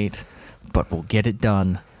 Very late, but we'll get it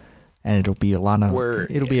done, and it'll be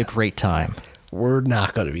it'll be a great time. We're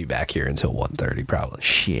not going to be back here until 1:30 probably.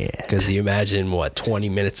 Shit. Because you imagine, 20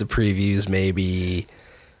 minutes of previews maybe.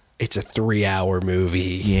 It's a 3-hour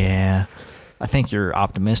movie. Yeah. I think you're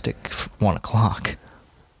optimistic. 1 o'clock.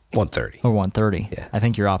 1:30. Or 1:30. Yeah. I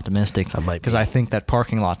think you're optimistic. I might be. Because I think that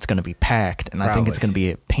parking lot's going to be packed, and I think it's going to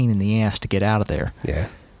be a pain in the ass to get out of there. Yeah,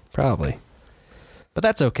 probably. But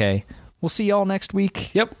that's okay. We'll see y'all next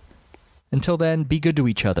week. Yep. Until then, be good to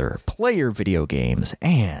each other, play your video games,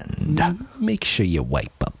 and make sure you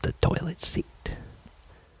wipe up the toilet seat.